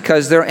that's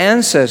because their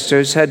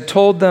ancestors had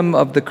told them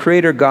of the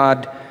creator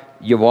God,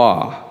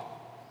 Yahweh,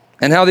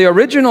 and how the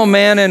original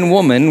man and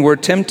woman were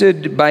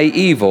tempted by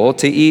evil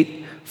to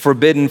eat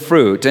forbidden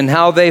fruit, and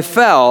how they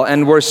fell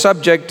and were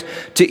subject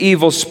to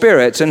evil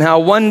spirits, and how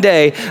one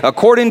day,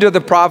 according to the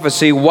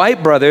prophecy,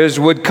 white brothers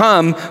would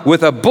come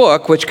with a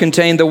book which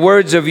contained the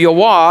words of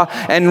Yahweh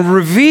and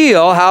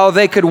reveal how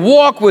they could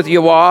walk with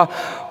Yahweh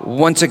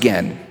once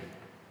again.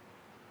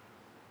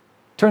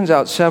 Turns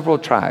out several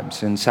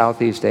tribes in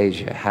Southeast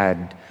Asia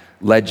had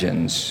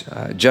legends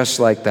just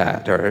like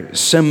that, or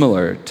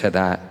similar to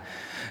that.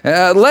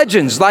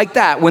 Legends like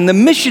that when the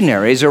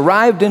missionaries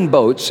arrived in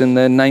boats in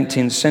the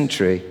 19th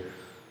century.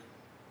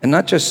 And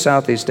not just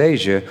Southeast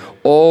Asia,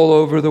 all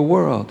over the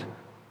world.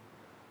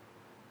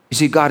 You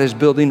see, God is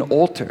building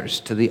altars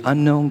to the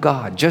unknown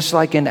God, just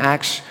like in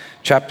Acts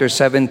chapter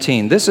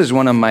 17. This is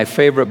one of my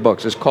favorite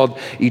books. It's called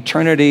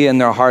Eternity in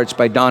Their Hearts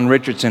by Don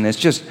Richardson. It's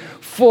just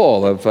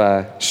full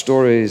of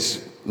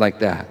stories like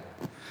that.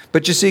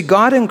 But you see,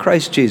 God in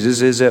Christ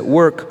Jesus is at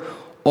work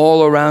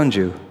all around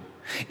you,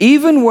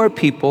 even where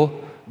people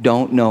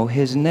don't know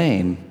His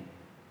name.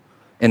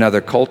 In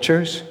other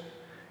cultures,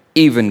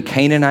 even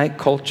Canaanite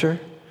culture,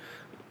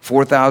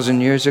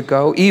 4,000 years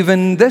ago,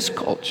 even this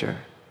culture.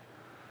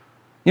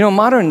 You know,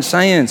 modern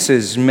science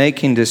is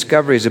making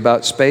discoveries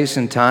about space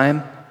and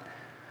time.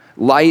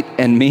 light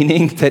and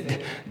meaning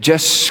that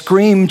just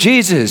scream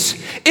Jesus.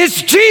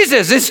 It's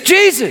Jesus, it's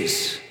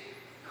Jesus.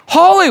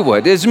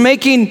 Hollywood is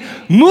making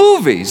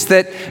movies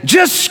that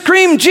just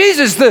scream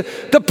Jesus.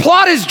 The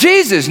plot is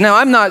Jesus. Now,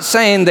 I'm not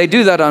saying they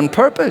do that on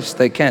purpose.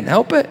 They can't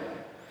help it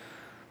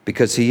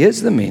because he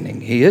is the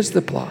meaning. He is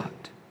the plot.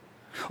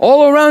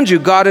 All around you,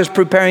 God is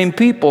preparing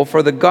people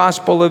for the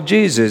gospel of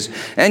Jesus.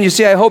 And you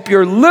see, I hope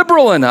you're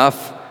liberal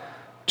enough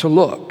to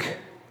look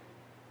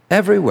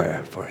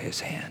everywhere for his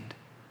hand.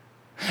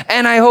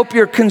 And I hope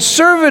you're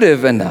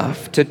conservative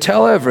enough to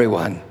tell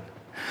everyone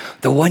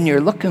the one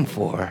you're looking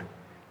for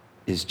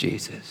is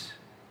Jesus.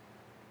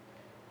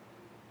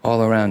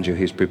 All around you,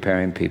 he's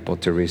preparing people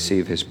to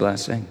receive his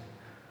blessing.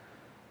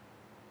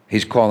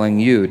 He's calling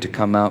you to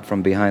come out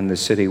from behind the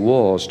city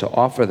walls to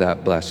offer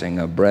that blessing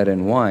of bread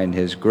and wine,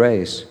 his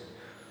grace,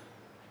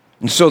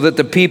 and so that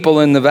the people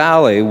in the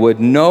valley would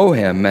know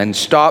him and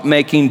stop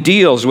making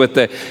deals with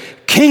the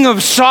king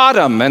of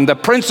Sodom and the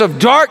prince of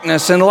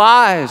darkness and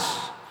lies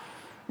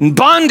and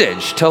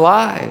bondage to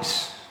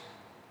lies.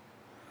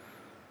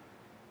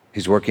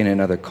 He's working in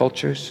other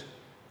cultures.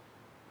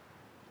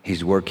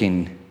 He's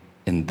working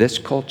in this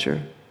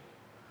culture.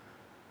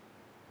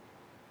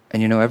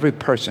 And you know, every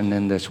person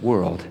in this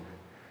world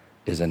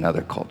is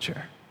another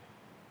culture,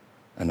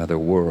 another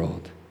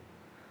world,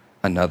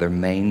 another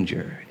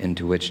manger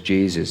into which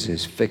Jesus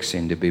is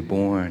fixing to be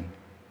born.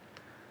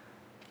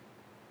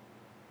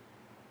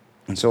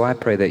 And so I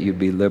pray that you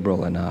be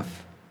liberal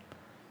enough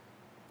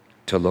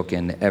to look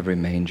in every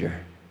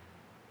manger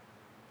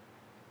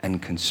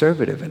and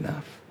conservative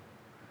enough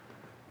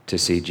to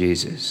see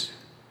Jesus.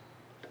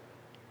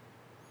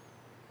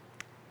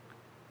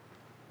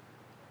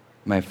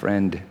 My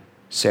friend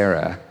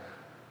Sarah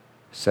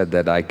said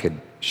that I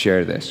could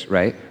share this,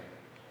 right?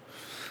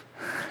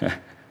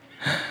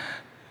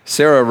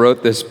 Sarah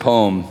wrote this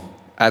poem.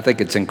 I think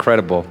it's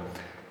incredible.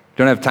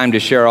 Don't have time to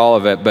share all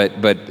of it, but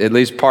at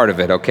least part of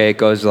it, okay? It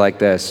goes like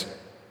this.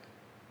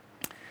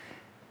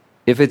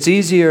 If it's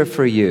easier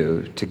for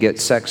you to get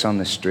sex on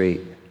the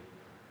street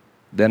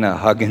than a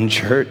hug in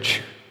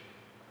church,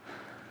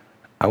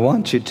 I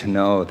want you to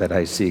know that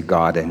I see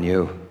God in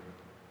you.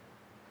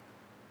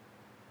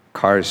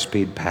 Cars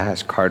speed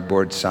past,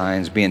 cardboard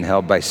signs, being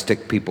held by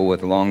stick people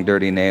with long,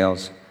 dirty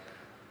nails.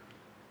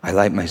 I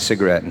light my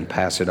cigarette and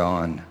pass it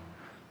on.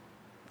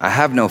 I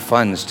have no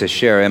funds to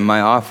share, and my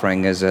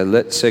offering is a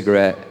lit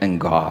cigarette, and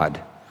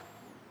God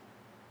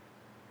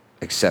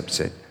accepts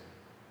it,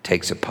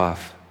 takes a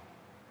puff.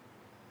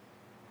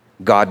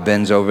 God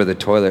bends over the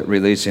toilet,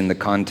 releasing the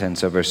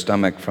contents of her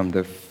stomach from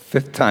the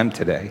 5th time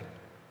today.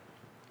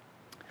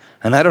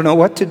 And I don't know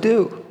what to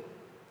do.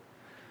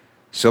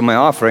 So my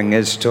offering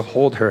is to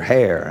hold her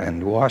hair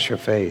and wash her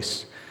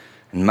face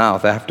and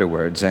mouth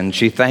afterwards, and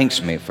she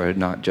thanks me for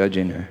not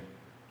judging her.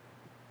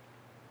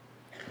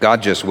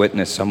 God just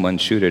witnessed someone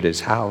shoot at his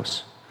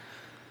house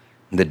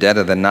in the dead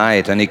of the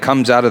night, and he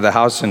comes out of the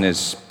house in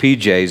his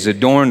PJs,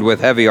 adorned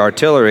with heavy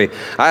artillery.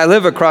 I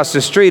live across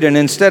the street, and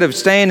instead of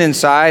staying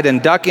inside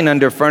and ducking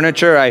under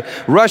furniture, I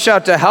rush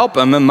out to help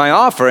him, and my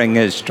offering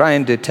is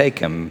trying to take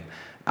him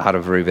out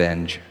of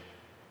revenge.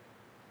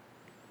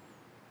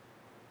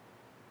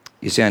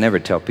 You see, I never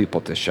tell people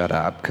to shut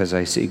up because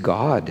I see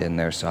God in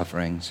their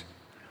sufferings.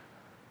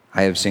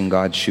 I have seen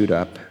God shoot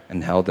up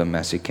and held them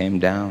as he came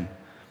down.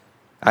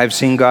 I've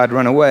seen God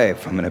run away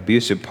from an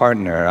abusive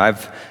partner.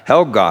 I've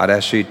held God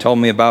as she told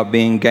me about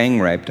being gang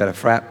raped at a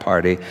frat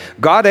party.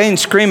 God ain't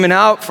screaming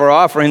out for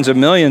offerings of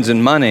millions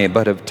in money,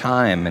 but of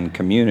time and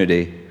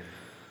community.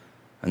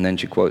 And then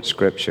she quotes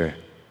scripture.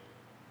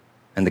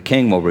 And the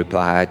king will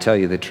reply, I tell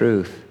you the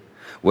truth.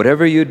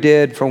 Whatever you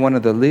did for one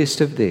of the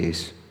least of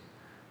these,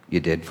 you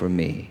did for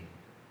me.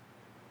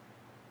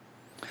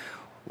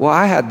 Well,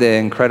 I had the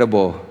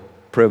incredible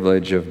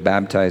privilege of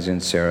baptizing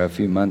Sarah a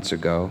few months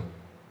ago.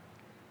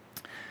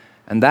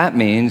 And that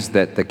means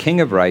that the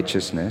King of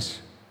righteousness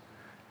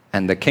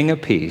and the King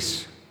of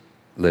peace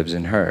lives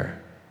in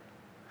her.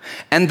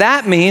 And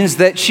that means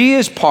that she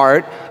is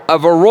part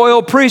of a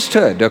royal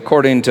priesthood,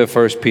 according to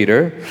 1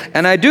 Peter.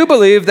 And I do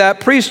believe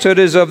that priesthood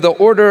is of the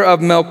order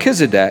of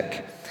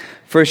Melchizedek,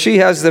 for she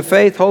has the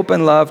faith, hope,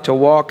 and love to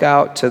walk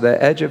out to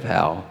the edge of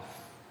hell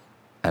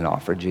and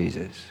offer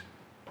Jesus.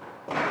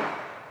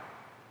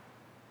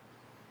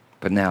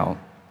 But now,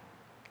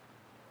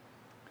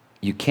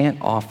 you can't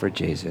offer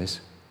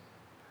Jesus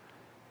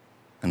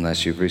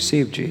unless you've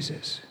received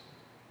Jesus.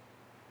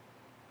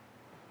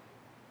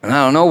 And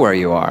I don't know where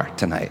you are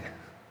tonight.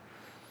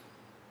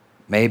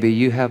 Maybe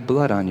you have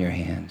blood on your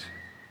hands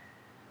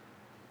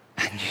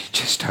and you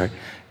just are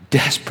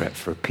desperate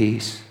for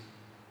peace.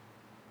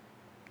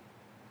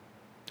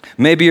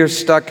 Maybe you're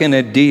stuck in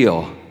a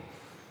deal,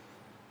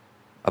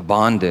 a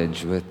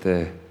bondage with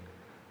the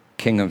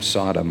king of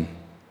Sodom,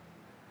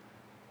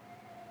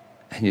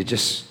 and you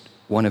just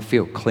want to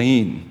feel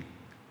clean.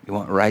 You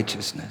want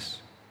righteousness.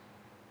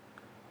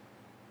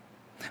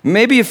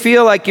 Maybe you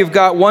feel like you've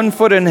got one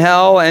foot in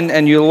hell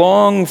and you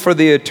long for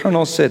the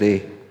eternal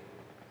city.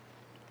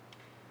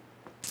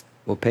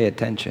 Well, pay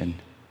attention,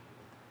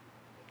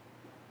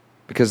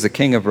 because the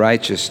King of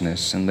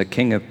righteousness and the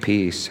King of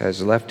peace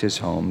has left his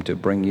home to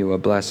bring you a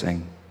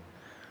blessing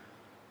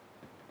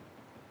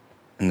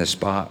in the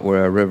spot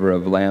where a river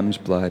of lamb's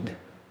blood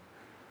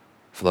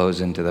flows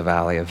into the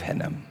valley of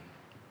Hinnom.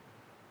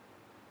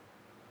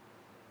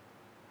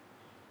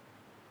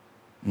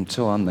 And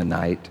so on the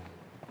night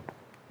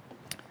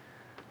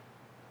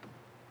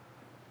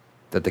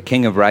that the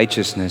King of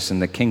righteousness and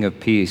the King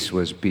of peace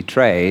was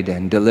betrayed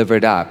and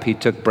delivered up, he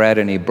took bread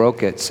and he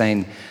broke it,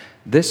 saying,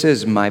 "This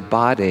is my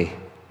body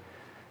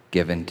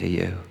given to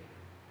you,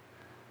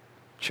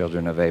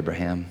 children of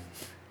Abraham."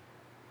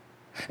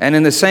 And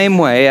in the same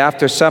way,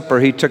 after supper,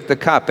 he took the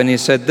cup and he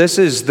said, "This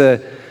is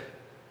the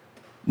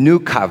new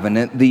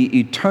covenant, the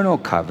eternal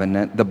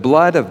covenant, the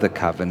blood of the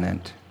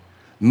covenant,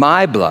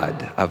 my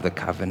blood of the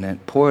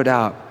covenant, poured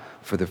out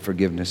for the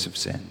forgiveness of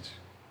sins.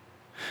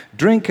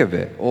 Drink of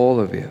it, all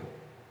of you.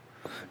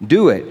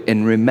 Do it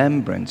in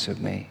remembrance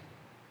of me."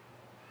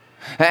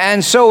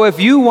 And so if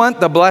you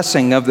want the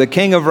blessing of the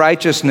King of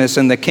righteousness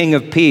and the King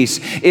of peace,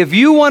 if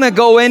you want to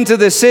go into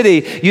the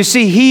city, you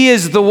see, he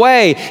is the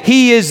way,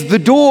 he is the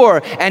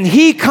door, and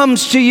he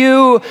comes to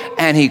you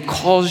and he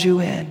calls you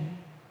in.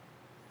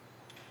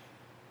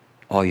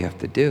 All you have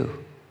to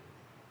do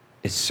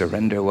is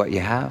surrender what you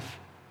have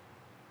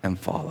and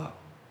follow.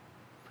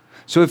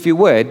 So if you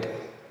would,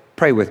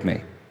 pray with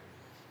me.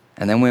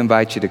 And then we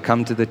invite you to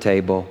come to the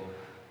table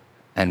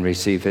and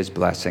receive his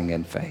blessing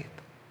in faith.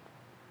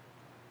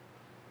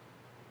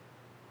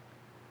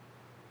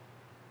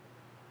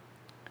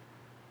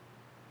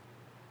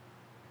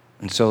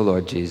 And so,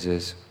 Lord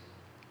Jesus,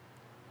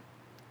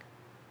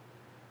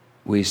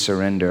 we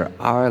surrender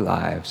our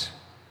lives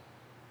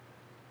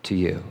to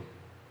you.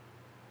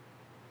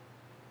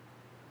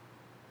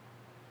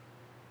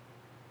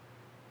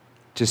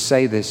 Just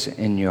say this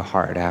in your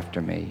heart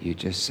after me. You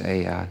just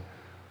say,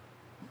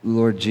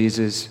 Lord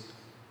Jesus,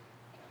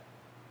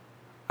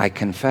 I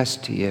confess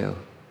to you,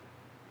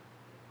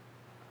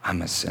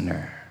 I'm a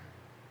sinner.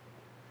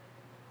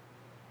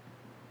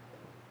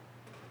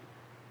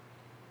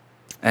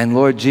 And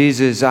Lord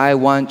Jesus, I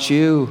want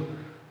you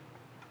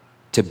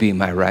to be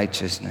my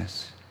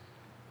righteousness.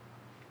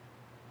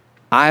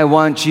 I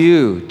want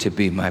you to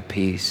be my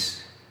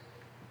peace.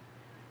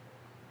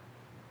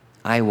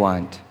 I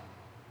want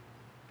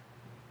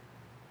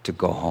to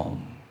go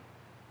home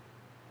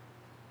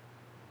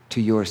to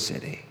your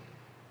city,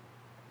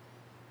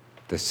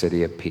 the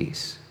city of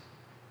peace.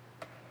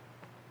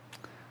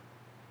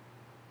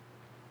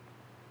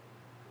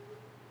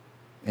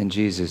 In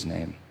Jesus'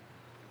 name,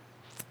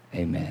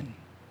 amen.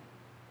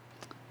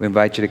 We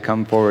invite you to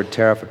come forward,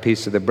 tear off a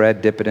piece of the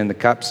bread, dip it in the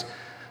cups.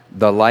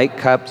 The light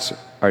cups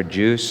are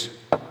juice.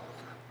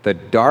 The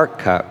dark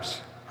cups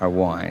are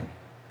wine.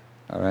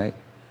 All right?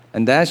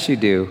 And as you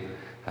do,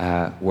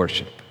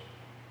 worship.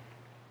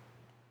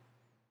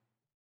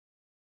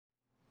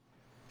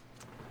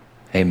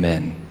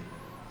 Amen.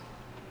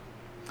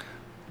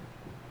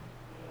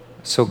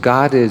 So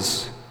God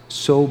is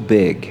so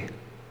big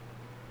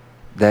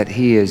that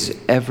he is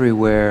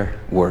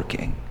everywhere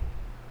working.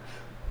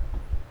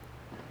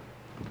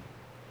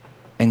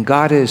 And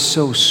God is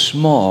so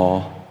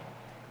small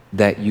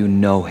that you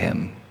know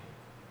him.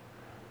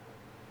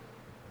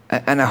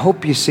 And I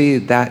hope you see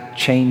that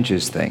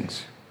changes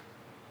things.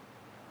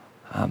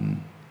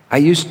 I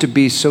used to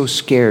be so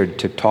scared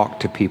to talk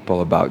to people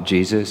about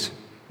Jesus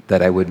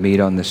that I would meet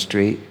on the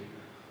street.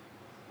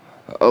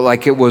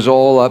 Like it was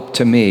all up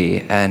to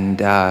me,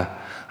 and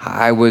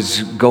I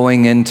was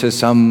going into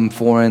some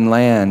foreign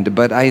land.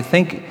 But I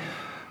think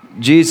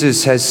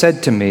Jesus has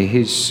said to me,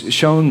 he's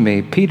shown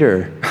me,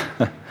 Peter,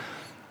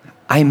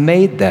 I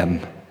made them.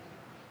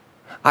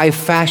 I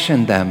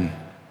fashioned them.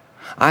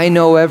 I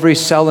know every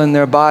cell in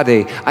their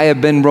body. I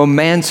have been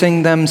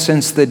romancing them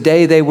since the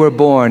day they were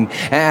born.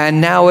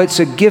 And now it's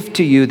a gift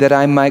to you that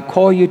I might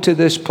call you to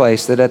this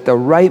place, that at the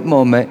right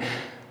moment,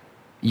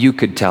 you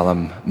could tell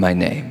them my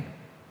name.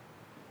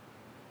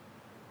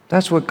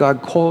 That's what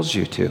God calls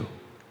you to.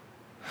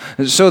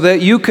 So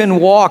that you can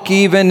walk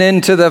even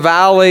into the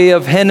valley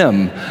of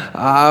Hinnom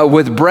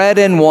with bread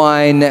and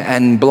wine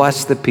and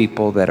bless the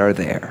people that are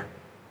there.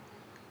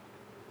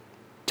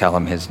 Tell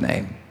him his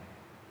name.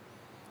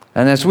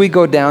 And as we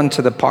go down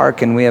to the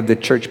park and we have the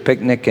church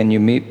picnic and you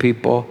meet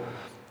people,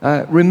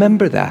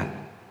 remember that.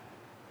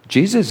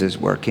 Jesus is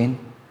working,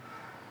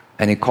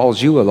 and he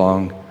calls you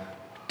along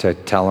to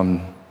tell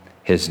him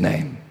his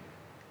name.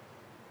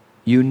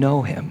 You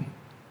know him.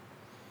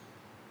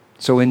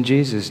 So in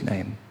Jesus'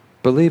 name,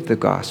 believe the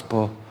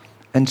gospel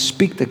and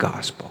speak the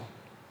gospel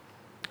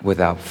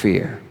without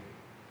fear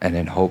and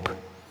in hope.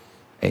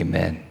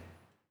 Amen.